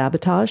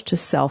Self-Sabotage to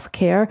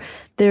Self-Care.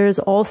 There's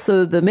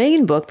also the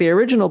main book, the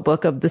original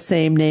book of the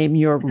same name,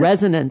 Your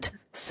Resonant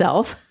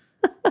Self,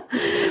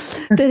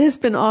 that has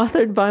been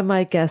authored by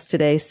my guest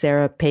today,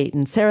 Sarah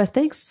Peyton. Sarah,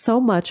 thanks so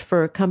much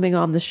for coming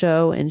on the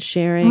show and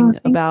sharing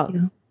about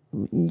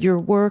your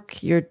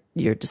work, your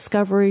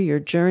discovery, your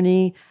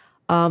journey.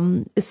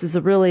 This is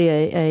really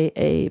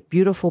a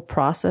beautiful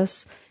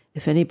process.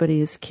 If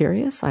anybody is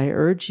curious, I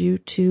urge you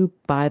to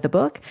buy the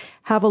book.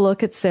 Have a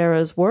look at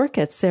Sarah's work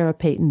at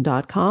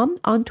sarahpeyton.com,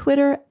 on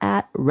Twitter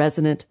at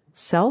Resonant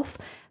Self,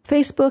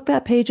 Facebook,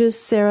 that page is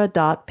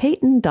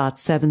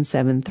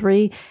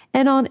sarah.peyton.773,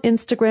 and on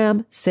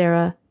Instagram,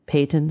 Sarah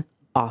Peyton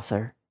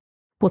Author.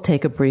 We'll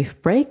take a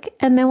brief break,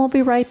 and then we'll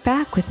be right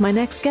back with my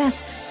next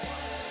guest.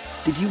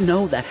 Did you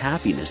know that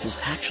happiness is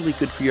actually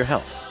good for your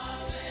health?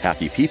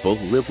 Happy people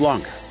live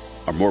longer,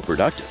 are more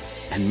productive,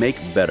 and make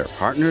better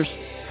partners,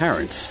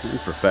 parents, and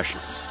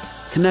professionals.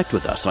 Connect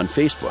with us on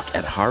Facebook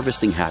at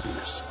Harvesting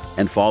Happiness,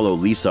 and follow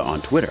Lisa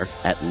on Twitter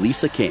at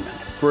Lisa Kamen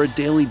for a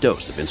daily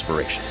dose of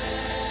inspiration.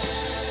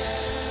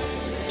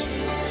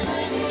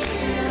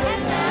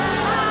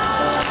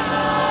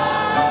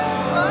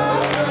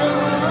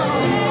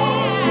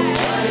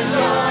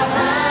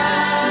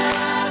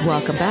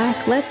 Welcome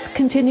back. Let's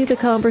continue the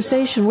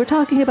conversation. We're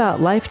talking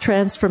about life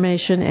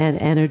transformation and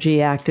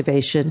energy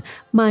activation.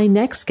 My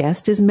next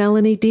guest is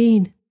Melanie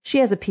Dean. She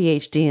has a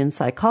PhD in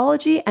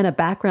psychology and a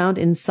background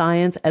in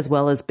science as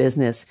well as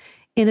business.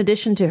 In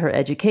addition to her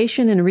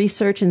education and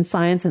research in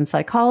science and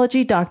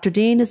psychology, Dr.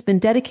 Dean has been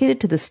dedicated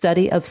to the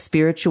study of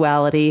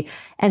spirituality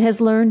and has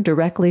learned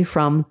directly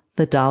from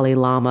the Dalai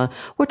Lama.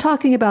 We're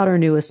talking about her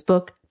newest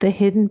book, The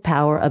Hidden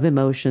Power of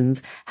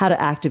Emotions, How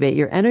to Activate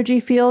Your Energy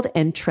Field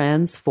and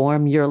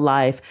Transform Your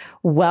Life.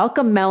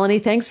 Welcome, Melanie.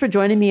 Thanks for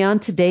joining me on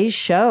today's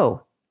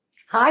show.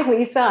 Hi,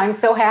 Lisa. I'm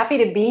so happy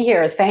to be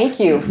here. Thank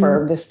you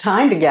for this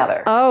time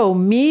together. Oh,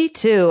 me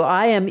too.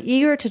 I am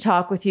eager to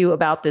talk with you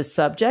about this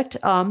subject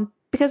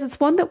because it's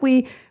one that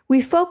we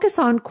focus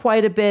on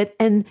quite a bit,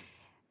 and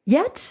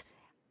yet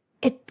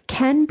it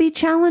can be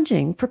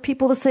challenging for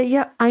people to say,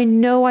 yeah, I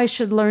know I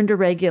should learn to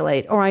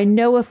regulate, or I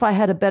know if I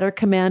had a better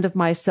command of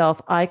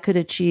myself, I could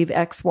achieve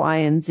X, Y,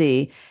 and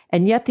Z.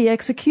 And yet the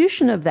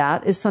execution of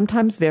that is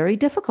sometimes very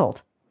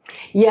difficult.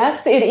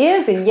 Yes, it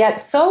is, and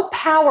yet so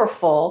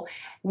powerful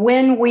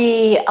when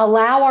we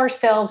allow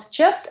ourselves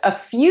just a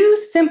few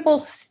simple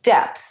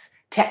steps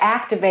to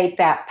activate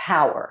that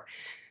power.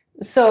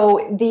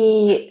 So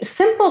the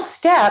simple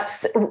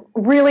steps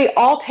really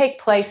all take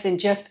place in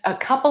just a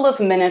couple of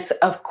minutes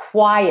of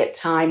quiet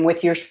time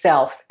with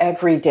yourself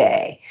every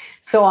day.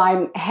 So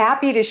I'm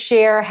happy to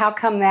share how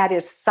come that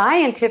is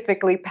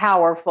scientifically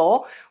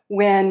powerful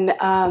when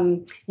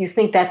you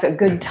think that's a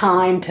good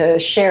time to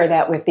share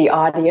that with the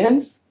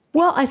audience.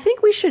 Well, I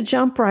think we should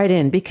jump right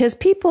in because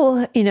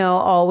people,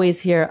 always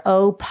hear,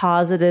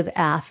 positive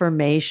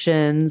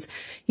affirmations.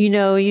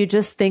 You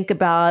just think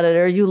about it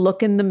or you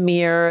look in the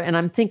mirror. And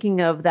I'm thinking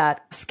of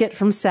that skit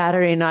from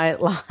Saturday Night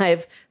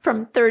Live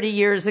from 30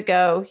 years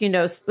ago.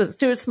 Was it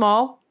Stuart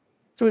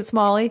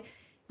Smalley,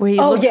 where he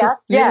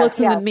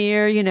looks in the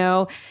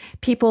mirror,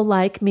 people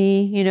like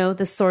me,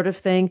 this sort of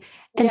thing.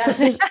 And so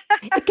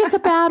it gets a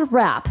bad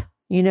rap,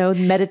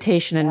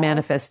 meditation and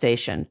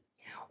manifestation.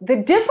 The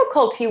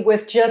difficulty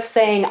with just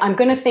saying, I'm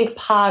going to think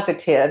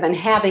positive and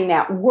having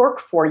that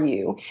work for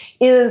you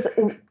is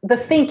the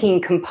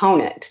thinking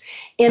component,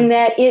 in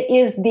that it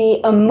is the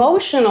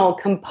emotional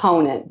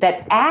component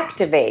that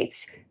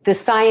activates the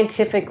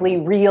scientifically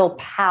real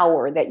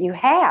power that you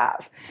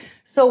have.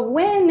 So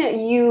when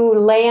you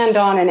land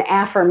on an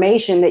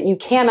affirmation that you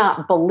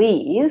cannot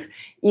believe,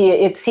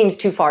 it seems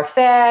too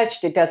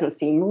far-fetched, it doesn't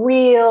seem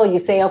real, you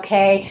say,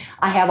 okay,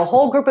 I have a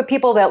whole group of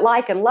people that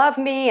like and love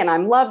me, and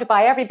I'm loved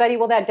by everybody.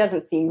 Well, that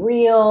doesn't seem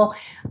real.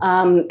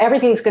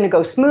 Everything's going to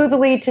go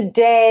smoothly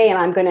today, and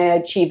I'm going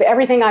to achieve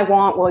everything I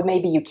want. Well,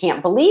 maybe you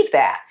can't believe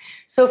that.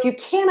 So if you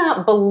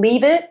cannot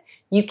believe it,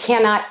 you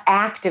cannot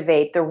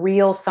activate the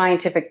real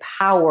scientific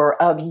power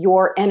of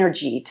your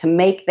energy to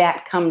make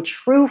that come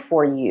true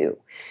for you.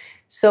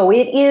 So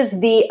it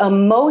is the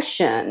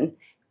emotion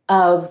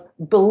of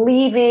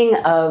believing,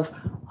 of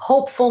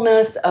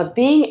hopefulness, of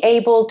being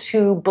able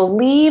to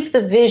believe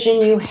the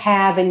vision you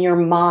have in your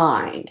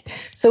mind.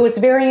 So it's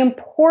very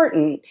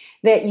important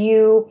that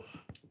you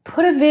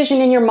put a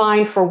vision in your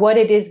mind for what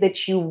it is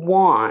that you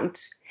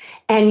want,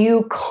 and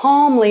you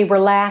calmly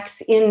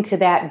relax into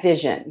that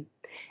vision.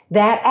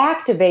 That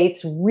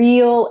activates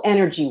real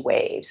energy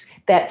waves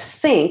that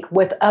sync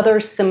with other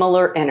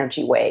similar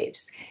energy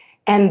waves.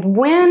 And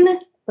when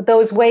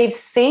those waves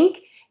sync,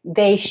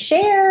 they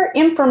share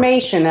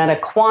information at a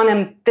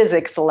quantum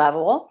physics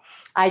level.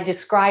 I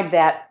describe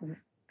that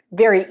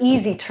very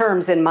easy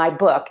terms in my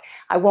book.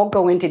 I won't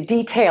go into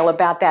detail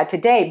about that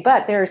today,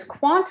 but there's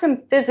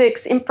quantum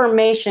physics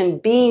information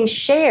being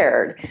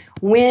shared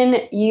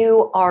when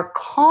you are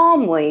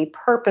calmly,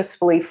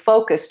 purposefully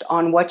focused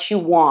on what you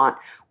want,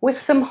 with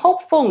some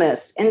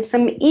hopefulness and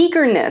some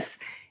eagerness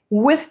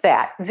with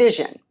that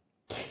vision.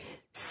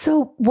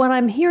 So what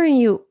I'm hearing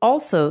you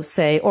also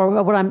say,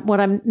 or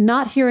what I'm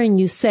not hearing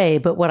you say,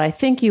 but what I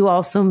think you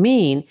also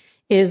mean,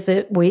 is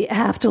that we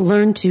have to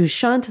learn to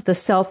shunt the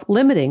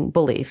self-limiting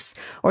beliefs,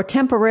 or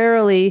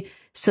temporarily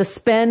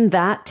suspend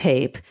that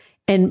tape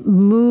and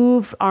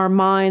move our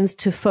minds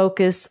to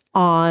focus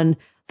on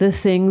the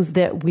things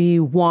that we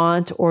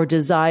want or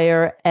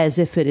desire as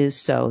if it is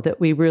so, that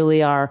we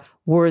really are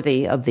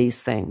worthy of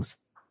these things.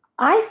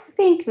 I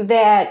think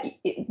that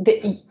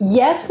the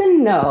yes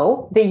and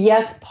no, the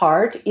yes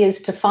part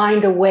is to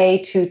find a way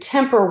to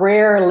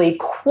temporarily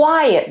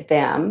quiet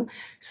them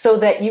so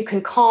that you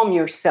can calm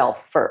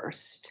yourself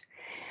first.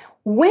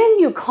 When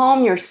you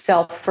calm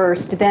yourself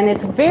first, then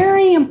it's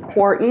very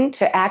important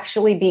to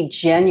actually be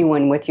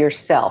genuine with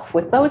yourself.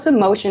 With those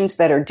emotions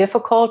that are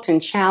difficult and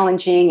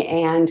challenging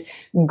and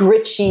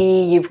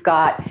gritchy, you've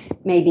got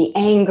maybe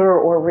anger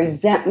or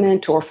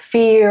resentment or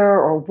fear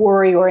or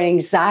worry or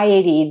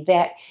anxiety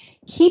that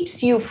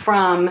keeps you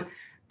from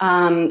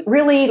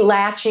really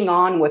latching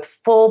on with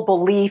full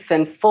belief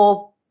and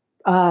full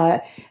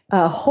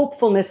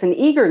hopefulness and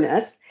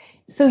eagerness.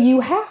 So you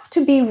have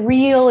to be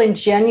real and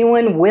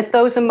genuine with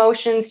those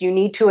emotions. You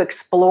need to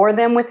explore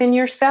them within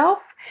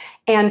yourself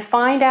and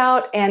find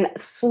out and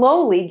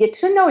slowly get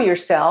to know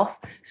yourself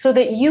so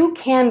that you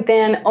can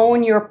then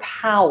own your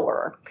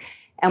power.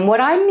 And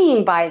what I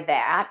mean by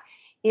that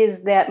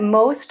is that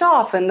most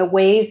often the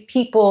ways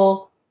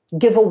people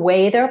give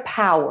away their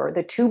power,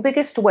 the two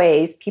biggest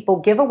ways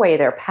people give away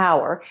their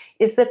power,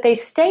 is that they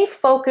stay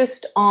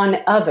focused on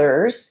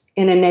others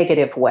in a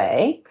negative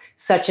way,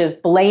 such as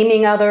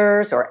blaming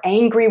others or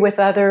angry with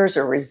others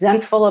or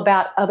resentful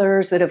about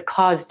others that have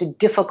caused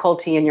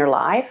difficulty in your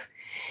life.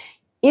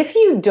 If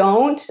you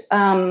don't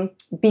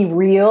be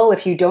real,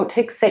 if you don't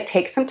take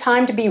some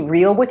time to be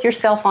real with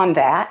yourself on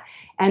that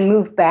and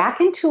move back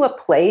into a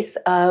place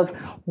of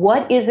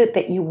what is it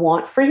that you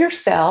want for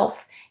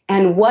yourself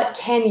and what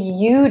can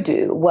you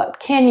do? What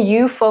can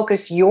you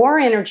focus your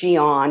energy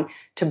on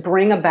to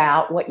bring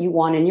about what you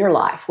want in your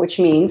life, which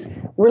means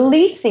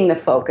releasing the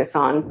focus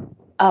on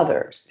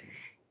others.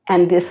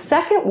 And this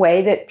second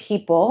way that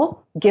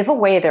people give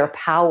away their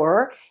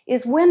power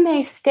is when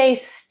they stay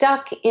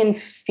stuck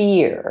in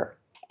fear.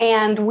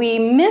 And we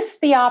miss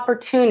the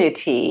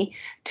opportunity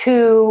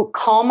to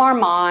calm our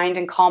mind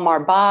and calm our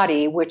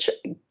body, which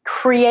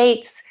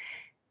creates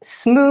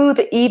smooth,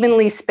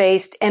 evenly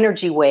spaced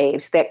energy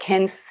waves that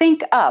can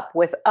sync up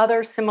with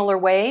other similar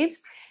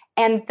waves.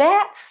 And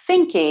that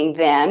syncing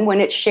then, when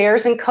it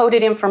shares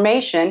encoded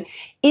information,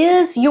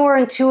 is your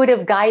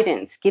intuitive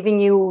guidance,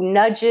 giving you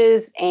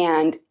nudges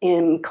and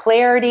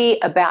clarity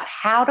about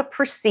how to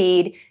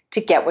proceed to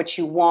get what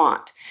you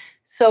want.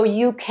 So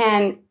you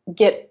can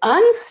get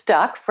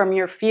unstuck from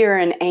your fear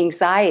and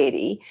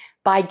anxiety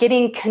by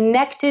getting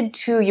connected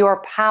to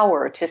your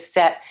power to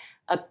set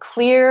a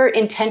clear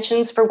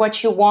intentions for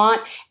what you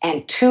want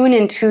and tune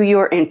into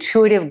your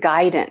intuitive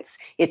guidance.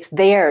 It's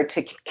there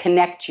to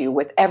connect you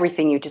with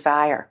everything you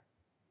desire.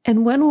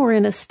 And when we're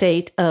in a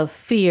state of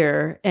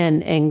fear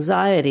and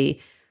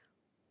anxiety,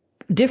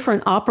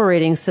 different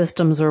operating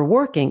systems are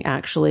working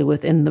actually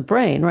within the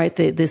brain, right?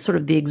 The sort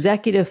of the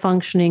executive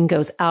functioning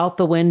goes out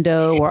the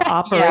window. We're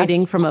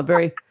operating from a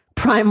very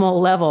primal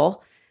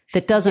level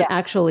that doesn't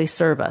actually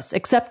serve us,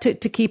 except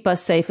to keep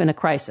us safe in a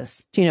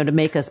crisis, to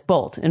make us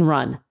bolt and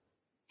run.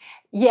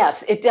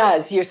 Yes, it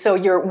does.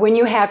 When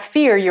you have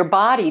fear, your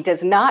body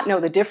does not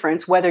know the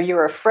difference whether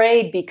you're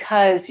afraid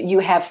because you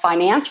have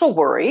financial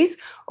worries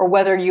or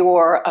whether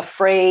you're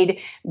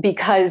afraid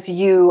because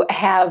you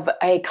have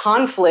a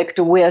conflict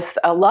with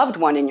a loved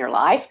one in your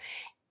life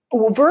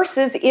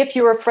versus if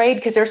you're afraid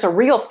because there's a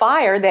real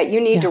fire that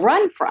you need to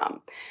run from.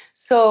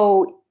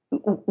 So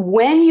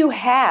when you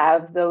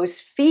have those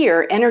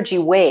fear energy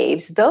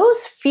waves, they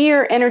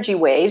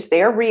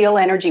are real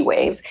energy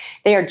waves.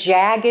 They are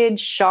jagged,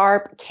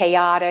 sharp,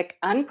 chaotic,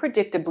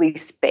 unpredictably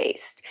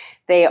spaced.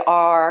 They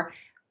are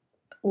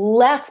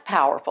less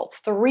powerful,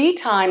 3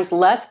 times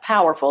less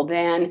powerful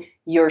than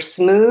your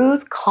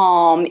smooth,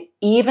 calm,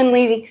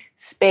 evenly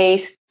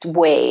spaced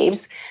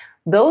waves.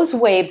 Those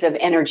waves of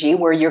energy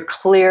where you're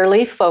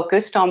clearly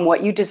focused on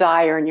what you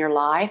desire in your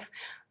life,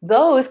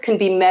 those can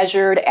be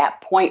measured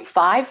at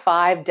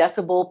 0.55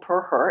 decibel per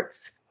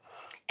hertz.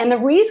 And the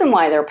reason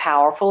why they're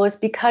powerful is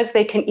because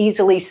they can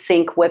easily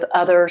sync with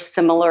other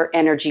similar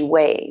energy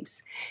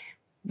waves.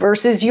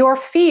 Versus your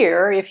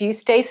fear, if you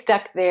stay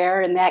stuck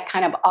there in that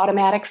kind of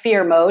automatic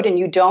fear mode and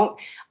you don't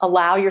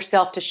allow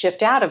yourself to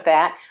shift out of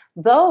that,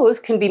 those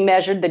can be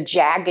measured, the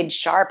jagged,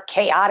 sharp,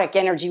 chaotic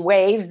energy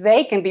waves,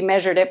 they can be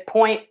measured at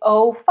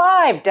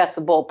 0.05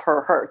 decibel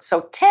per hertz.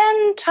 So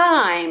 10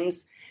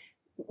 times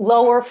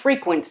lower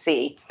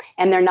frequency,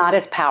 and they're not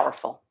as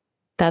powerful.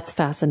 That's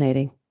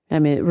fascinating. I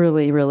mean, it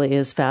really, really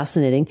is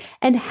fascinating.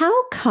 And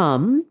how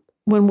come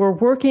when we're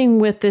working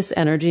with this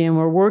energy and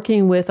we're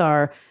working with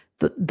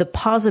the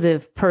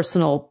positive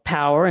personal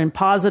power and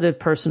positive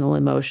personal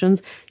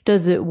emotions,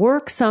 does it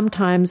work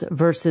sometimes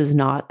versus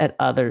not at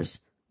others?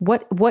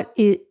 What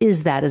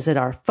is that? Is it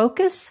our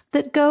focus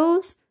that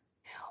goes?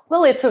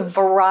 Well, it's a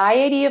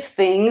variety of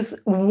things.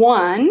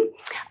 One,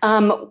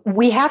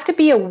 we have to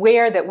be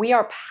aware that we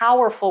are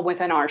powerful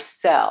within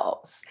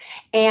ourselves.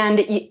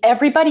 And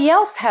everybody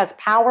else has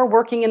power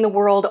working in the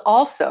world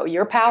also.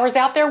 Your power's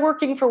out there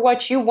working for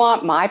what you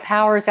want. My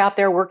power is out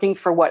there working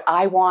for what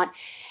I want.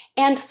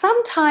 And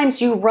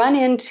sometimes you run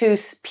into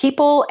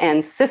people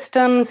and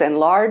systems and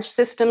large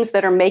systems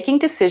that are making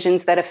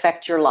decisions that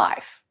affect your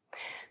life.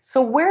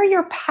 So where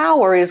your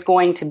power is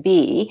going to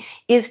be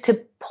is to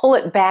pull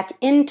it back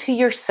into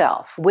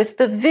yourself with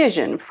the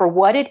vision for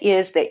what it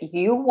is that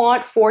you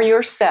want for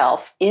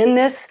yourself in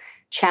this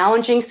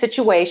challenging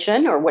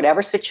situation or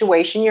whatever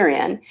situation you're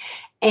in,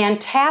 and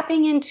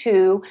tapping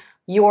into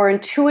your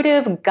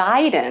intuitive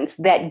guidance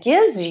that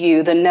gives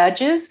you the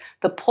nudges,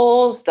 the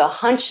pulls, the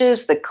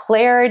hunches, the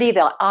clarity,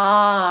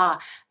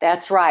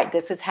 that's right,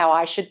 this is how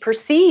I should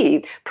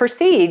proceed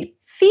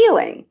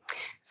feeling.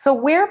 So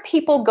where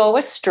people go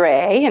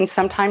astray, and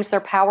sometimes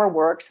their power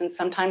works and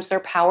sometimes their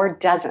power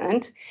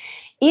doesn't,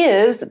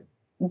 is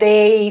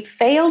they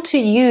fail to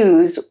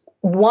use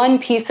one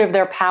piece of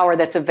their power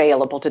that's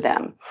available to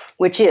them,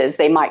 which is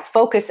they might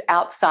focus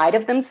outside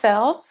of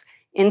themselves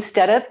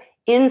instead of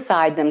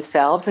inside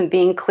themselves and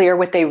being clear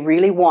what they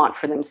really want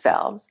for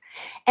themselves.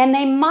 And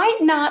they might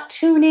not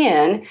tune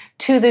in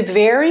to the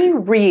very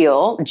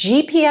real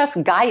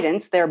GPS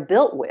guidance they're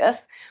built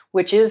with,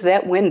 which is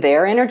that when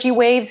their energy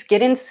waves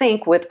get in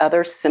sync with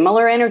other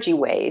similar energy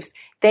waves,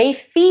 they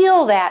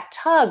feel that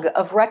tug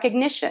of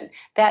recognition,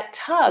 that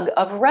tug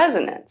of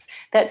resonance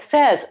that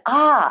says,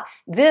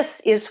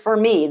 this is for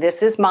me,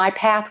 this is my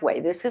pathway,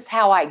 this is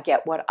how I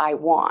get what I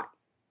want.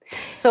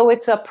 So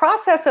it's a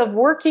process of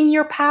working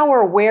your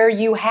power where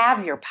you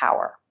have your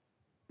power.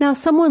 Now,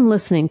 someone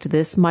listening to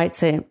this might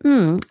say,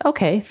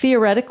 okay,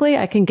 theoretically,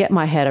 I can get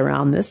my head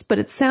around this, but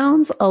it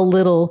sounds a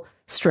little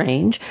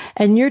strange.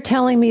 And you're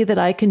telling me that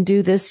I can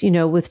do this,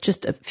 with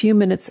just a few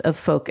minutes of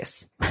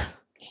focus.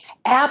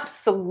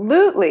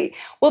 Absolutely.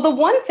 Well, the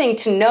one thing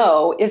to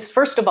know is,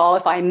 first of all,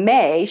 if I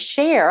may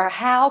share,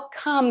 how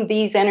come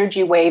these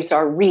energy waves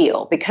are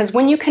real? Because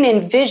when you can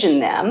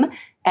envision them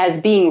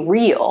as being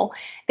real,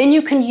 then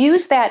you can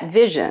use that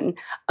vision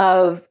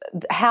of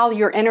how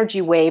your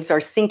energy waves are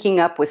syncing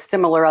up with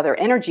similar other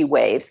energy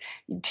waves,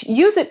 to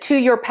use it to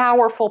your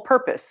powerful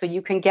purpose so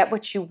you can get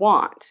what you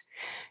want.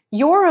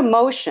 Your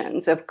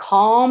emotions of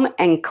calm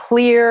and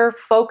clear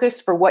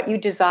focus for what you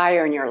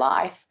desire in your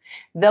life,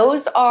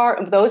 those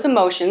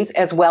emotions,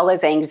 as well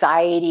as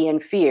anxiety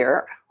and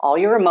fear, all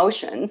your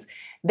emotions,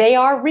 they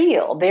are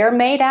real. They're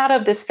made out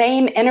of the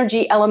same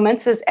energy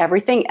elements as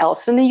everything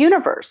else in the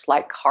universe,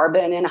 like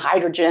carbon and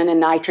hydrogen and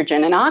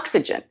nitrogen and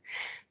oxygen.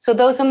 So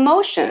those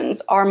emotions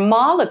are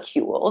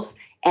molecules,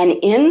 and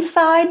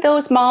inside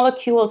those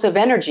molecules of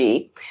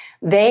energy,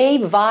 they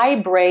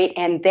vibrate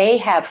and they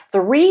have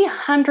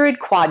 300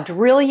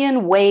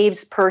 quadrillion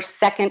waves per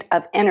second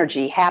of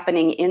energy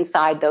happening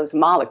inside those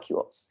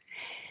molecules.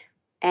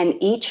 And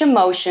each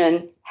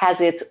emotion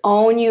has its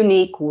own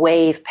unique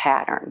wave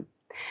pattern.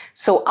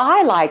 So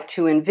I like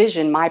to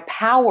envision my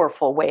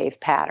powerful wave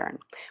pattern,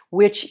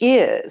 which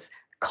is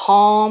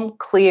calm,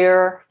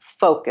 clear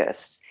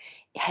focus.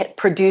 It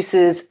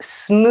produces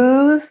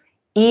smooth,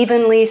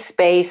 evenly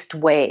spaced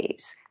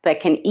waves that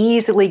can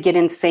easily get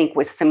in sync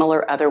with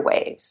similar other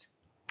waves.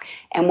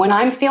 And when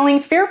I'm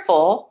feeling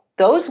fearful,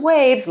 those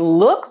waves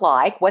look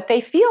like what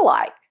they feel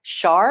like: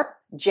 sharp,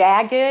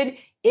 jagged,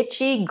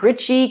 itchy,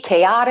 gritchy,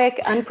 chaotic,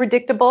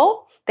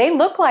 unpredictable. They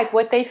look like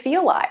what they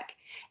feel like,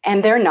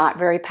 and they're not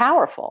very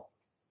powerful.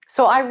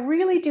 So I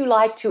really do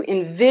like to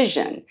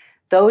envision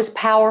those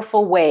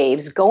powerful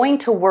waves going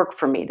to work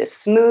for me, the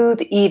smooth,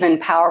 even,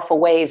 powerful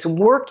waves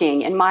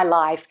working in my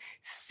life,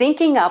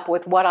 syncing up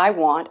with what I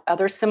want,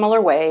 other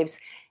similar waves,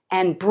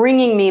 and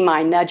bringing me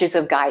my nudges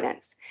of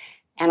guidance.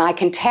 And I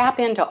can tap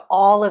into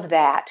all of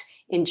that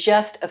in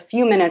just a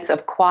few minutes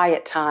of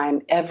quiet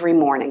time every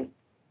morning.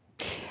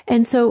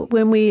 And so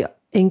when we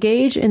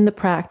engage in the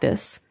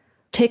practice,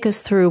 take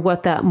us through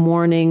what that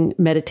morning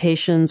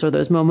meditations or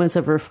those moments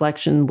of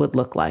reflection would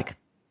look like.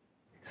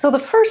 So the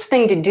first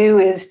thing to do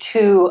is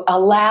to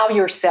allow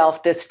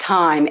yourself this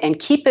time and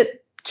keep it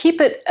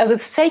a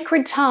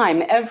sacred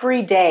time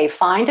every day.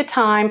 Find a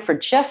time for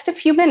just a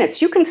few minutes.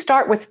 You can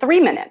start with 3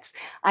 minutes.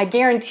 I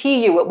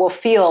guarantee you it will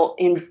feel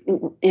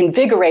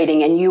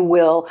invigorating and you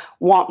will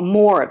want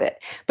more of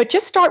it. But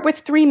just start with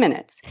 3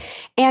 minutes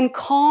and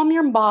calm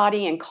your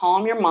body and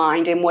calm your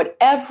mind in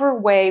whatever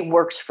way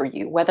works for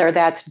you, whether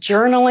that's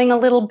journaling a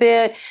little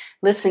bit,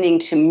 listening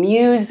to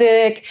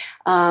music,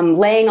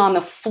 laying on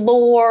the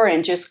floor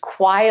and just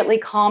quietly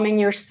calming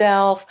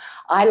yourself.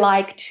 I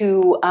like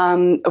to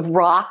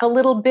rock a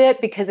little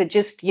bit because it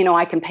just,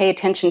 I can pay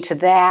attention to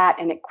that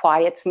and it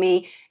quiets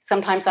me.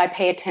 Sometimes I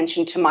pay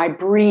attention to my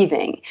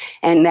breathing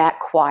and that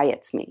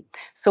quiets me.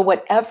 So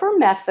whatever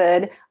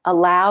method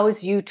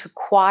allows you to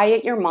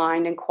quiet your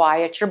mind and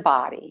quiet your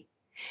body.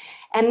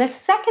 And the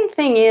second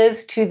thing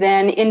is to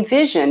then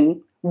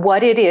envision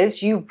what it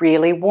is you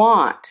really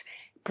want.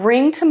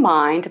 Bring to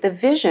mind the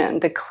vision,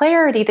 the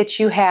clarity that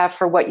you have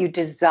for what you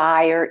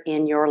desire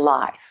in your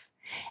life.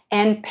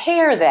 And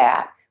pair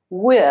that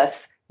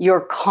with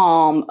your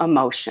calm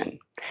emotion.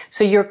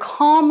 So you're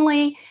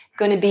calmly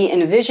going to be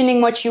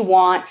envisioning what you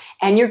want,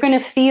 and you're going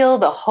to feel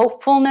the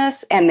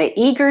hopefulness and the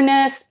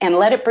eagerness, and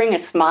let it bring a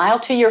smile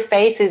to your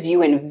face as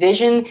you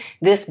envision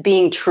this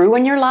being true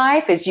in your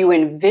life, as you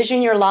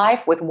envision your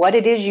life with what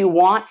it is you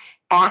want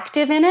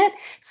active in it.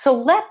 So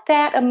let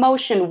that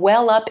emotion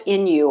well up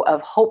in you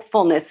of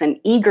hopefulness and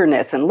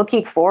eagerness and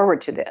looking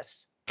forward to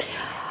this.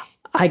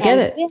 I get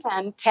it. And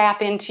then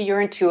tap into your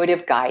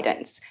intuitive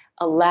guidance.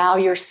 Allow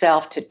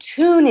yourself to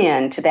tune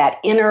in to that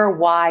inner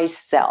wise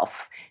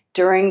self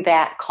during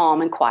that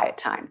calm and quiet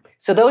time.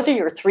 So those are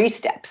your 3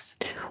 steps.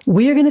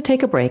 We are going to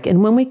take a break,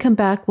 and when we come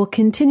back, we'll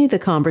continue the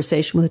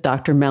conversation with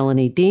Dr.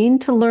 Melanie Dean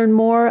to learn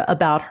more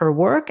about her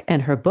work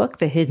and her book,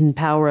 The Hidden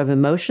Power of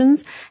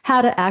Emotions,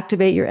 How to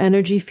Activate Your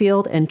Energy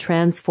Field and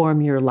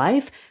Transform Your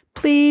Life.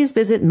 Please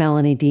visit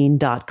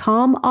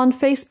melaniedean.com, on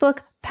Facebook,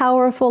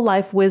 Powerful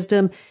Life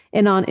Wisdom,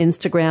 and on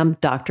Instagram,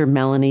 Dr.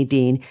 Melanie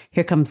Dean.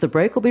 Here comes the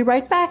break. We'll be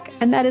right back,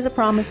 and that is a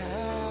promise.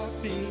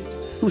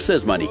 Who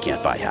says money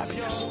can't buy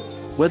happiness?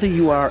 Whether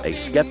you are a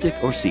skeptic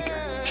or seeker,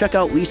 check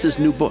out Lisa's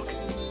new book.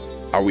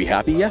 Are we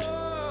happy yet?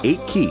 8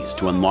 Keys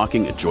to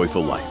Unlocking a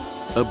Joyful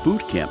Life. A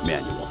boot camp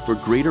manual for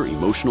greater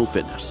emotional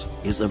fitness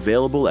is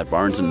available at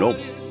Barnes &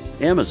 Noble,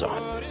 Amazon,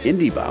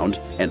 IndieBound,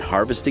 and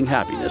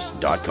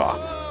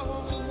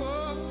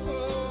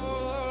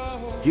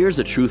HarvestingHappiness.com. Here's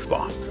a truth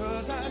bomb.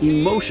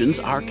 Emotions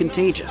are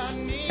contagious,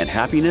 and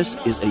happiness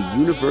is a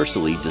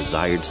universally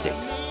desired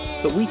state.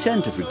 But we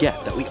tend to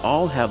forget that we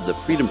all have the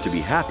freedom to be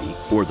happy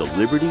or the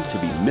liberty to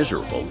be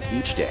miserable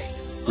each day,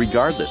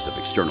 regardless of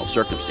external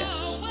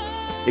circumstances.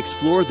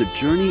 Explore the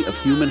journey of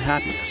human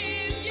happiness,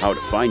 how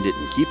to find it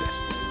and keep it,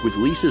 with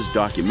Lisa's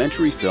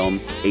documentary film,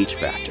 H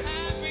Factor.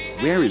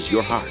 Where is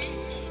your heart?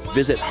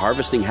 Visit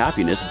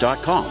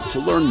HarvestingHappiness.com to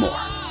learn more.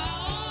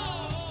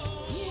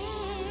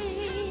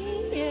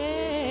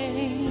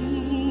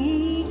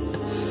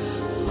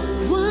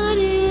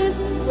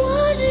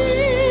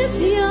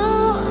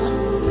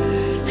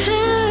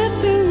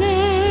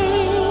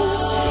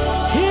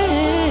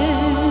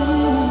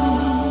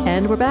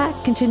 And we're back,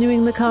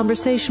 continuing the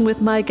conversation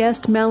with my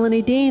guest,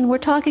 Melanie Dean. We're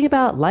talking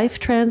about life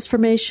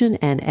transformation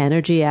and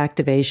energy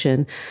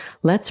activation.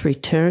 Let's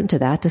return to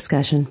that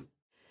discussion.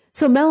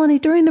 So, Melanie,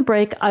 during the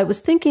break, I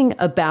was thinking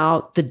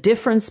about the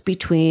difference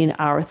between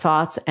our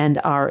thoughts and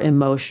our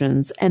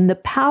emotions and the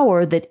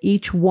power that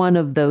each one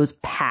of those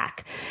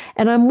pack.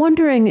 And I'm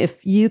wondering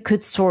if you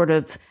could sort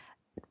of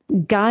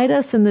guide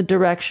us in the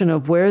direction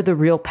of where the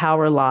real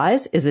power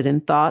lies. Is it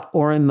in thought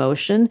or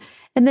emotion?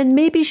 And then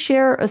maybe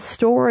share a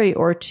story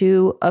or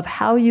two of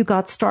how you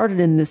got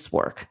started in this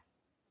work.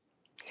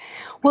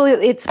 Well,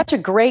 it's such a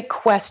great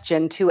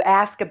question to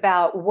ask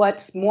about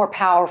what's more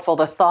powerful,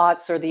 the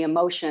thoughts or the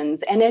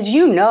emotions. And as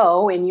you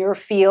know, in your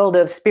field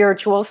of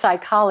spiritual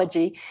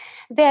psychology,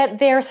 that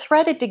they're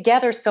threaded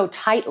together so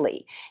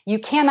tightly. You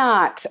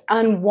cannot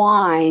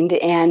unwind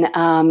and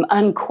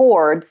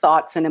uncord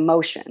thoughts and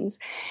emotions.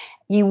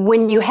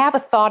 When you have a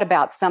thought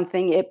about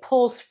something, it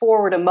pulls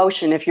forward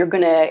emotion. If you're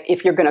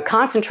gonna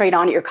concentrate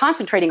on it, you're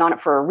concentrating on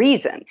it for a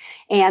reason.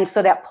 And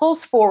so that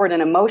pulls forward an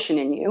emotion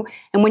in you.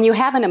 And when you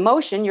have an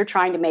emotion, you're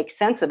trying to make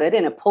sense of it,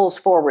 and it pulls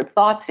forward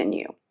thoughts in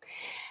you.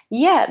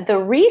 Yet the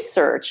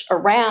research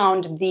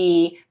around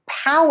the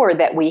power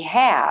that we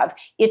have,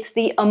 it's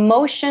the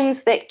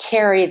emotions that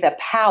carry the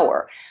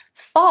power.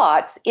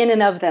 Thoughts in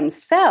and of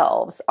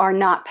themselves are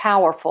not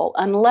powerful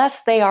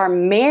unless they are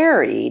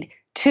married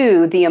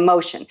to the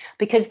emotion,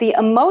 because the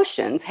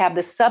emotions have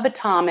the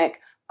subatomic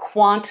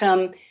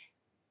quantum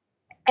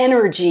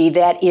energy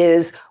that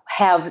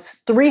have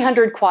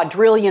 300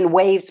 quadrillion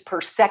waves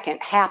per second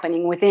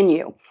happening within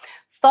you.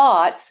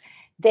 Thoughts,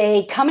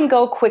 they come and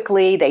go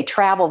quickly, they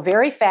travel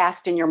very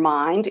fast in your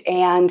mind,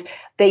 and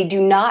they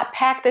do not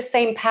pack the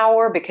same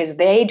power because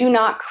they do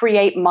not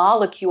create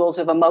molecules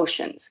of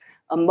emotions.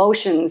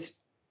 Emotions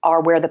are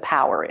where the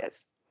power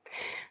is.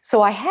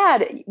 So I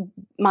had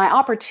my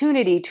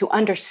opportunity to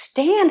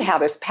understand how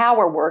this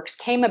power works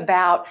came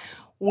about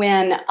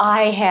when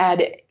I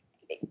had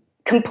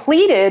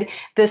completed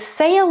the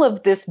sale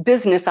of this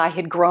business I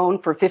had grown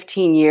for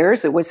 15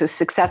 years. It was a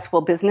successful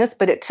business,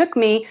 but it took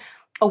me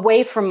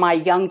away from my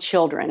young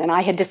children, and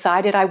I had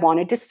decided I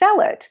wanted to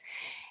sell it.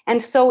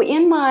 And so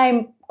in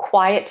my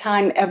quiet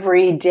time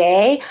every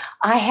day,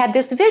 I had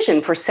this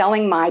vision for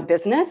selling my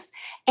business,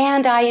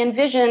 and I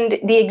envisioned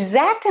the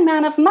exact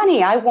amount of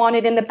money I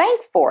wanted in the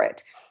bank for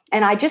it.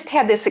 And I just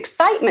had this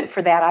excitement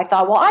for that. I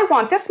thought, well, I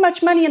want this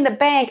much money in the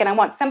bank, and I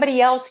want somebody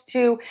else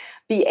to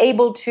be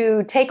able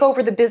to take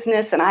over the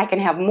business, and I can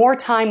have more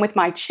time with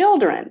my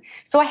children.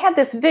 So I had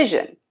this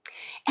vision.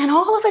 And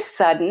all of a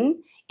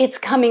sudden, it's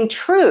coming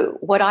true.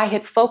 What I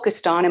had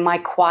focused on in my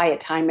quiet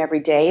time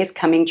every day is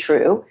coming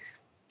true.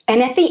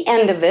 And at the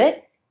end of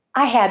it,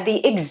 I had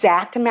the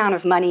exact amount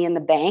of money in the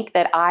bank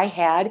that I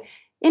had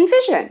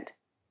envisioned.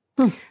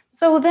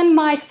 So then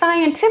my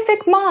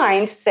scientific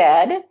mind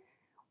said,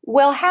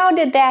 well, how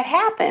did that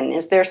happen?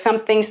 Is there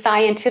something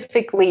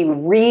scientifically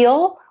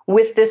real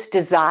with this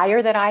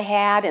desire that I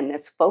had and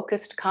this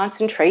focused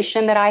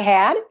concentration that I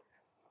had?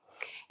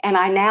 And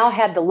I now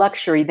had the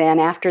luxury then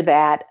after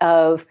that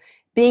of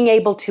being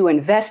able to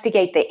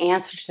investigate the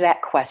answer to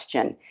that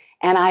question.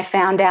 And I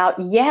found out,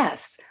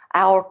 yes,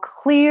 our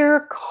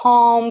clear,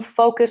 calm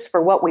focus for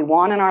what we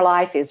want in our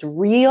life is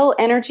real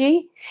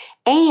energy,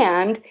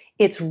 and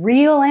it's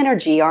real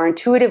energy, our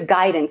intuitive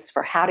guidance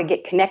for how to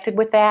get connected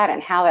with that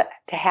and how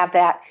to have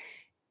that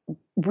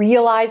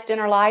realized in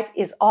our life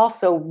is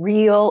also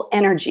real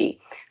energy.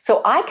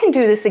 So I can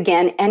do this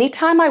again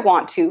anytime I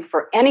want to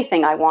for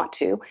anything I want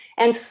to,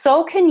 and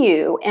so can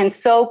you, and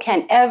so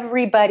can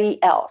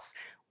everybody else.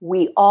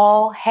 We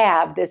all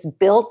have this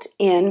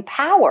built-in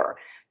power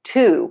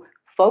to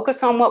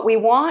focus on what we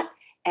want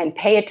and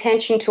pay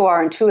attention to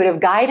our intuitive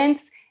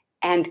guidance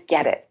and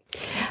get it.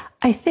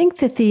 I think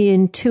that the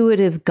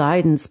intuitive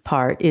guidance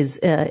part is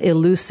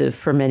elusive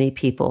for many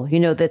people,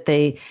 that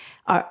they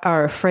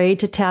are afraid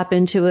to tap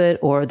into it,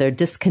 or they're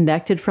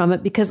disconnected from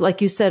it because,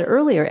 like you said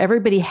earlier,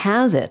 everybody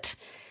has it,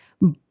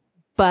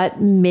 but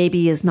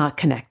maybe is not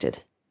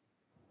connected.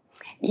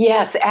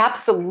 Yes,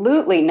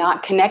 absolutely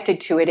not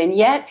connected to it. And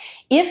yet,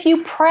 if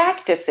you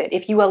practice it,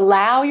 if you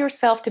allow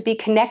yourself to be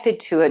connected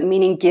to it,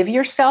 meaning give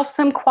yourself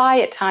some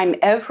quiet time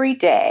every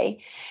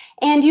day,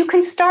 and you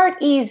can start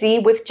easy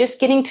with just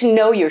getting to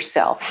know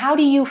yourself. How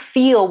do you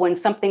feel when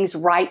something's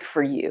right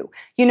for you?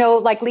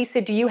 Like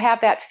Lisa, do you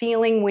have that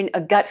feeling, a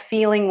gut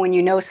feeling when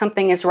you know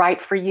something is right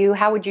for you?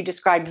 How would you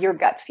describe your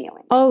gut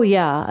feeling? Oh,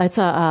 yeah. It's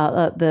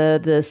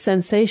the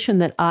sensation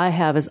that I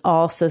have is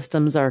all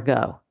systems are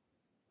go.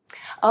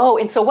 Oh,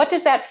 and so what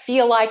does that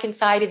feel like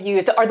inside of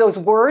you? Are those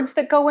words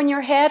that go in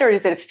your head, or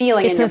is it a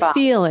feeling in your body? It's a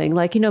feeling,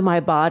 like,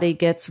 my body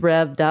gets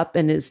revved up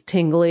and is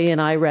tingly,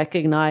 and I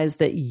recognize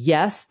that,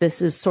 yes,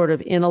 this is sort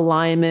of in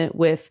alignment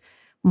with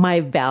my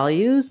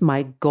values,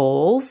 my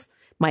goals,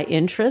 my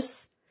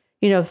interests.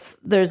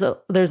 There's a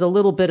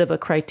little bit of a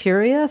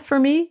criteria for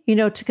me,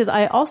 because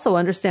I also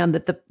understand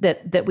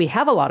that we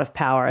have a lot of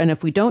power, and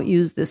if we don't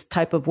use this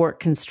type of work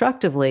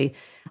constructively,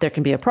 there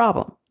can be a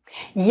problem.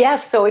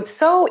 Yes, so it's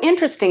so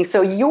interesting.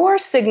 So your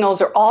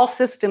signals are all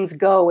systems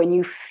go, and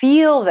you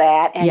feel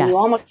that, and you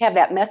almost have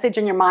that message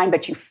in your mind,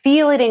 but you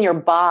feel it in your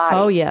body.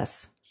 Oh,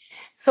 yes.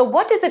 So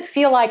what does it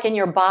feel like in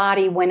your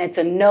body when it's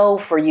a no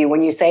for you,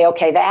 when you say,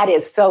 okay, that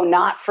is so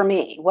not for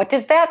me? What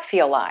does that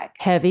feel like?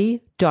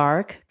 Heavy,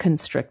 dark,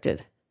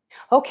 constricted.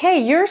 Okay,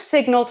 your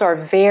signals are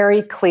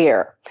very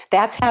clear.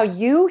 That's how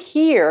you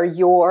hear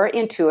your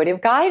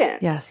intuitive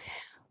guidance. Yes.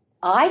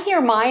 I hear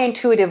my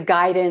intuitive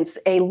guidance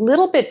a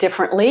little bit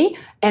differently,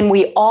 and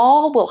we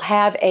all will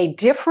have a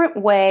different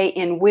way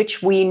in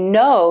which we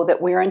know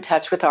that we're in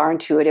touch with our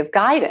intuitive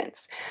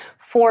guidance.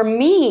 For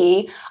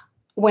me,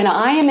 when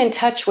I am in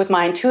touch with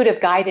my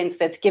intuitive guidance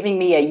that's giving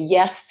me a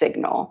yes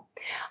signal,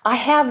 I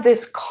have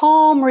this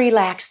calm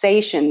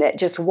relaxation that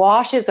just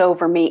washes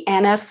over me,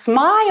 and a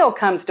smile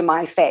comes to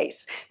my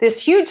face,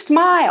 this huge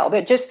smile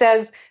that just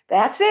says,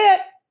 that's it,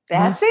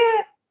 that's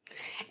it.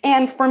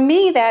 And for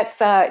me, that's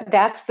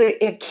the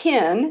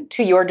akin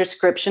to your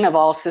description of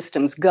all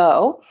systems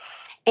go.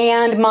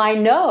 And my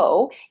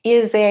no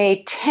is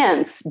a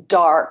tense,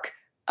 dark,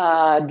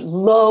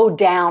 low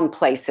down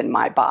place in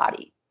my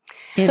body.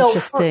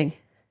 Interesting.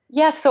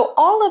 So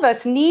all of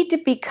us need to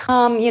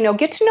become,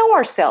 get to know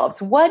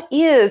ourselves. What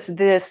is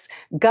this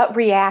gut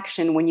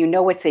reaction when you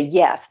know it's a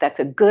yes? That's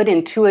a good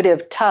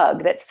intuitive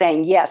tug that's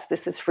saying, yes,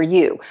 this is for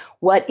you.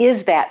 What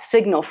is that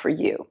signal for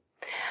you?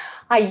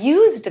 I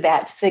used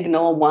that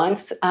signal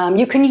once.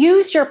 You can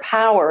use your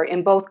power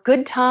in both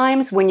good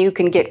times when you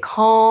can get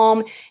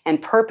calm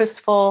and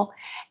purposeful,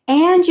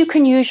 and you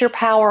can use your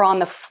power on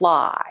the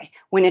fly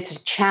when it's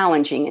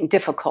challenging and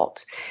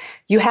difficult.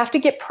 You have to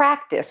get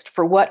practiced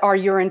for what are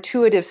your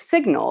intuitive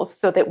signals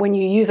so that when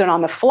you use it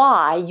on the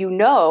fly, you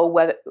know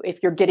whether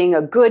if you're getting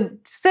a good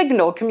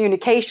signal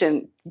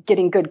communication,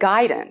 getting good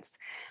guidance.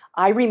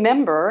 I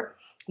remember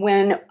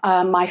when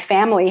my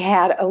family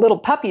had a little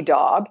puppy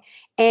dog,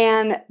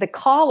 and the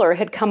collar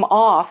had come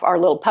off our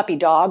little puppy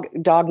dog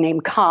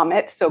named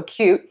Kamen, so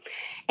cute.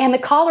 And the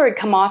collar had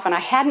come off, and I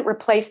hadn't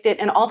replaced it,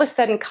 and all of a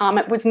sudden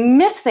Kamen was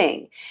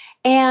missing.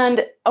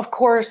 And of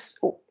course,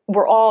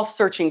 we're all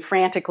searching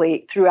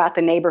frantically throughout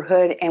the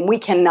neighborhood, and we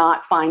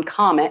cannot find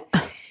Kamen.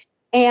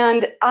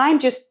 And I'm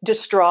just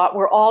distraught.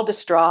 We're all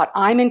distraught.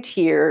 I'm in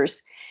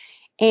tears.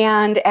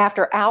 And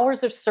after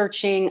hours of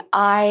searching,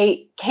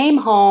 I came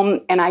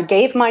home and I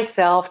gave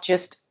myself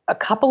just a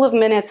couple of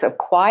minutes of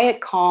quiet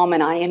calm,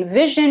 and I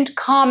envisioned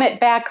Kamen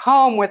back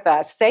home with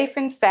us, safe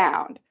and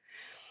sound.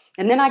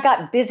 And then I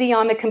got busy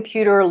on the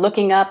computer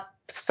looking up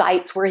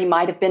sites where he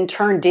might have been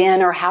turned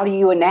in, or how do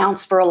you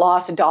announce for a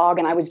lost dog,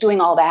 and I was doing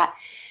all that.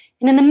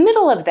 And in the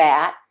middle of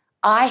that,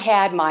 I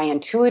had my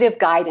intuitive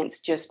guidance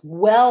just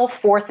well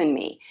forth in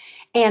me.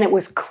 And it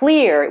was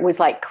clear,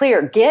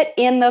 clear, get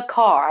in the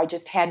car. I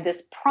just had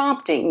this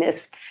prompting,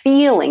 this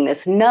feeling,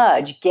 this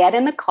nudge, get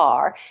in the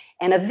car,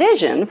 and a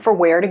vision for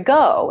where to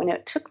go. And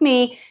it took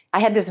me, I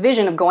had this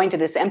vision of going to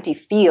this empty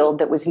field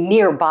that was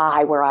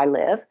nearby where I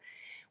live.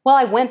 Well,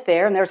 I went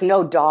there and there's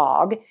no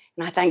dog.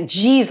 And I thought,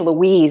 geez,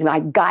 Louise, my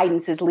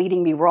guidance is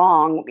leading me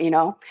wrong,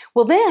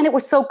 Well, then it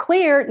was so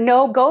clear,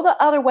 no, go the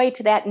other way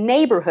to that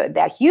neighborhood,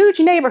 that huge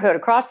neighborhood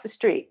across the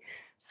street.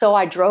 So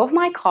I drove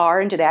my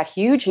car into that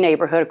huge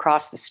neighborhood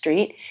across the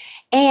street,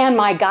 And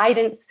my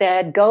guidance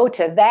said, go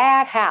to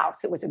that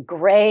house. It was a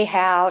gray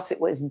house.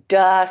 It was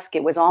dusk.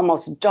 It was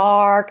almost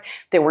dark.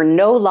 There were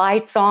no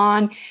lights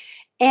on.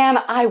 And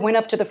I went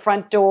up to the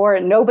front door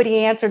and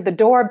nobody answered the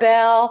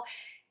doorbell.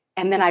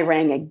 And then I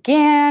rang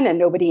again and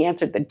nobody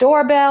answered the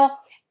doorbell.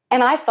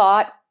 And I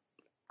thought,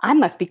 I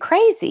must be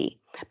crazy.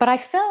 But I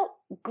felt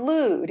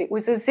glued. It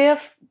was as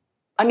if,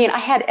 I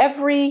had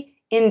every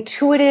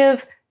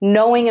intuitive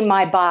knowing in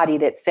my body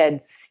that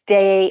said,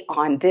 stay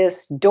on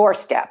this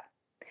doorstep.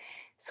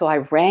 So I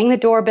rang the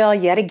doorbell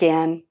yet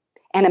again,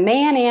 and a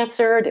man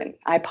answered, and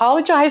I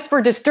apologized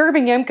for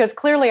disturbing him because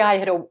clearly I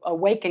had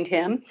awakened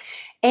him.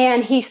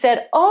 And he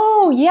said,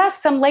 oh,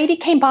 yes, some lady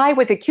came by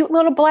with a cute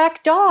little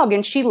black dog,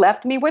 and she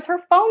left me with her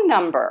phone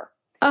number.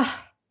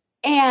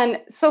 And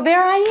so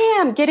there I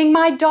am getting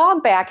my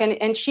dog back.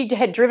 And she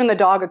had driven the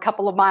dog a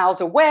couple of miles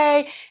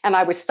away. And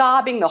I was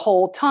sobbing the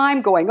whole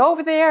time going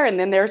over there. And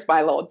then there's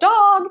my little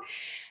dog.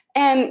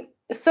 And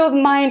so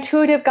my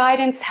intuitive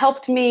guidance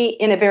helped me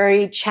in a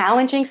very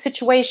challenging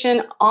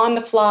situation on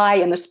the fly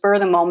in the spur of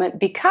the moment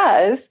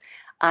because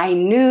I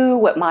knew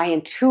what my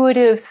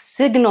intuitive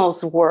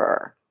signals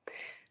were.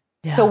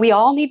 Yeah. So we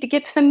all need to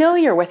get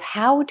familiar with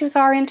how does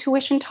our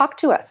intuition talk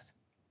to us?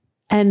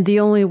 And the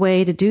only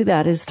way to do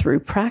that is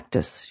through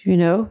practice,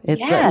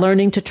 It's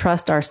learning to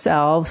trust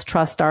ourselves,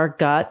 trust our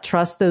gut,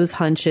 trust those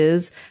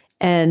hunches,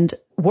 and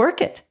work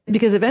it.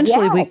 Because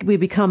eventually we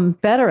become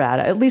better at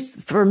it. At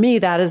least for me,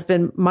 that has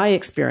been my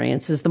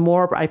experience, is the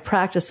more I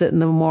practice it and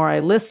the more I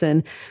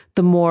listen,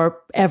 the more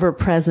ever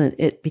present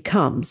it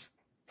becomes.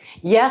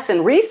 Yes,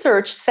 and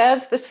research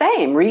says the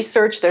same.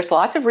 There's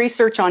lots of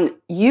research on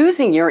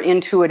using your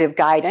intuitive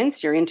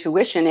guidance, your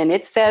intuition, and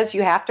it says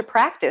you have to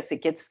practice.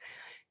 It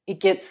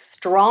gets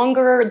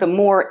stronger the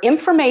more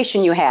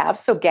information you have.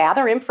 So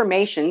gather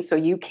information so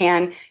you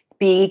can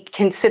be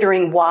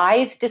considering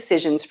wise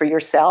decisions for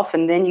yourself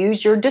and then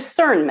use your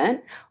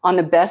discernment on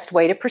the best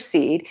way to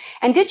proceed.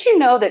 And did you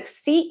know that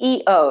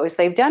CEOs,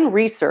 they've done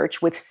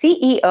research with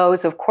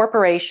CEOs of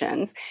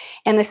corporations,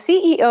 and the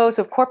CEOs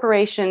of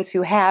corporations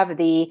who have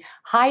the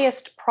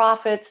highest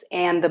profits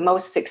and the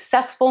most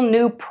successful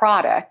new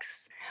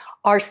products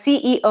are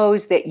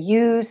CEOs that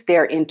use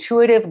their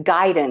intuitive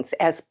guidance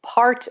as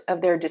part of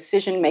their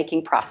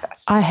decision-making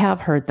process. I have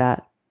heard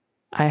that.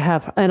 I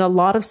have. And a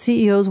lot of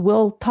CEOs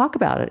will talk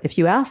about it if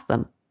you ask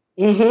them.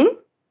 Mm-hmm.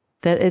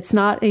 That it's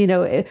not,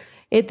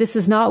 this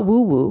is not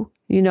woo-woo.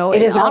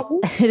 It is not woo-woo.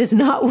 It is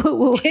not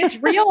woo-woo.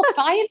 It's real,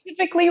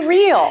 scientifically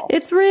real.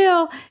 It's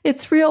real.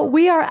 It's real.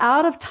 We are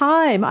out of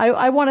time.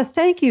 I want to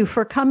thank you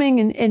for coming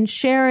and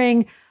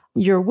sharing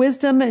your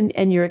wisdom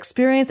and your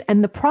experience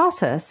and the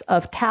process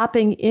of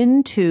tapping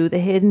into the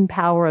hidden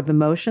power of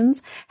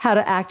emotions, how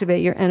to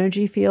activate your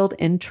energy field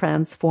and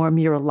transform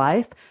your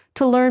life.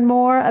 To learn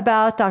more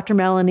about Dr.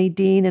 Melanie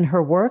Dean and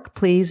her work,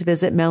 please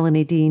visit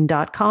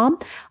melaniedean.com.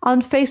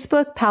 On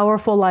Facebook,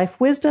 Powerful Life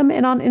Wisdom,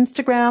 and on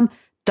Instagram,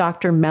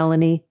 Dr.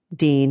 Melanie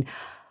Dean.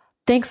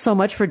 Thanks so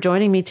much for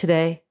joining me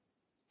today.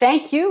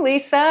 Thank you,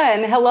 Lisa,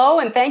 and hello,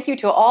 and thank you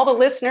to all the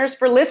listeners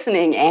for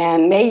listening,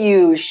 and may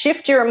you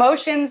shift your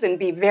emotions and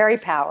be very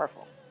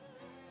powerful.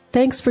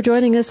 Thanks for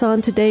joining us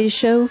on today's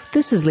show.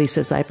 This is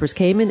Lisa Cypers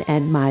Kamen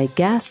and my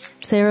guests,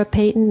 Sarah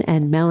Peyton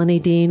and Melanie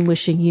Dean,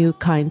 wishing you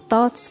kind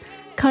thoughts,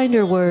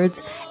 kinder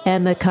words,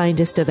 and the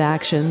kindest of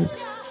actions.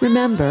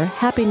 Remember,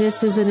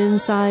 happiness is an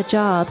inside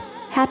job.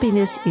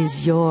 Happiness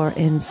is your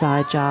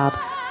inside job.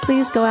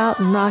 Please go out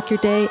and rock your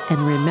day, and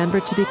remember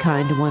to be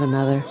kind to one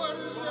another.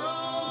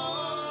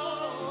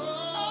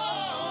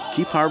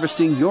 Keep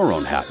harvesting your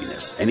own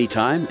happiness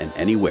anytime and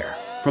anywhere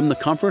from the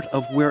comfort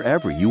of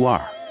wherever you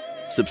are.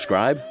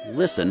 Subscribe,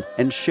 listen,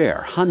 and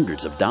share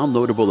hundreds of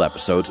downloadable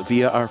episodes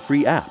via our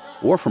free app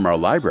or from our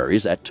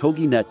libraries at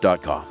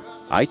toginet.com,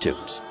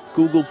 iTunes,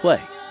 Google Play,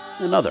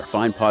 and other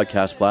fine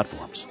podcast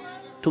platforms.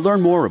 To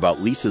learn more about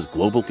Lisa's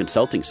global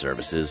consulting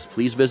services,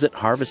 please visit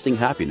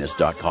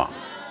harvestinghappiness.com.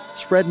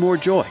 Spread more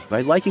joy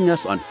by liking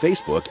us on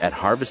Facebook at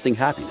Harvesting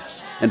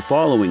Happiness and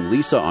following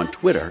Lisa on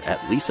Twitter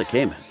at Lisa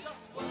Kamen.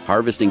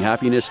 Harvesting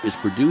Happiness is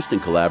produced in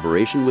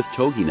collaboration with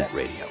TogiNet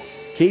Radio,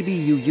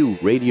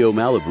 KBUU Radio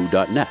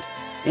Malibu.net,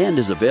 and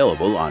is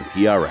available on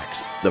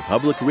PRX, the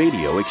Public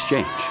Radio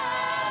Exchange.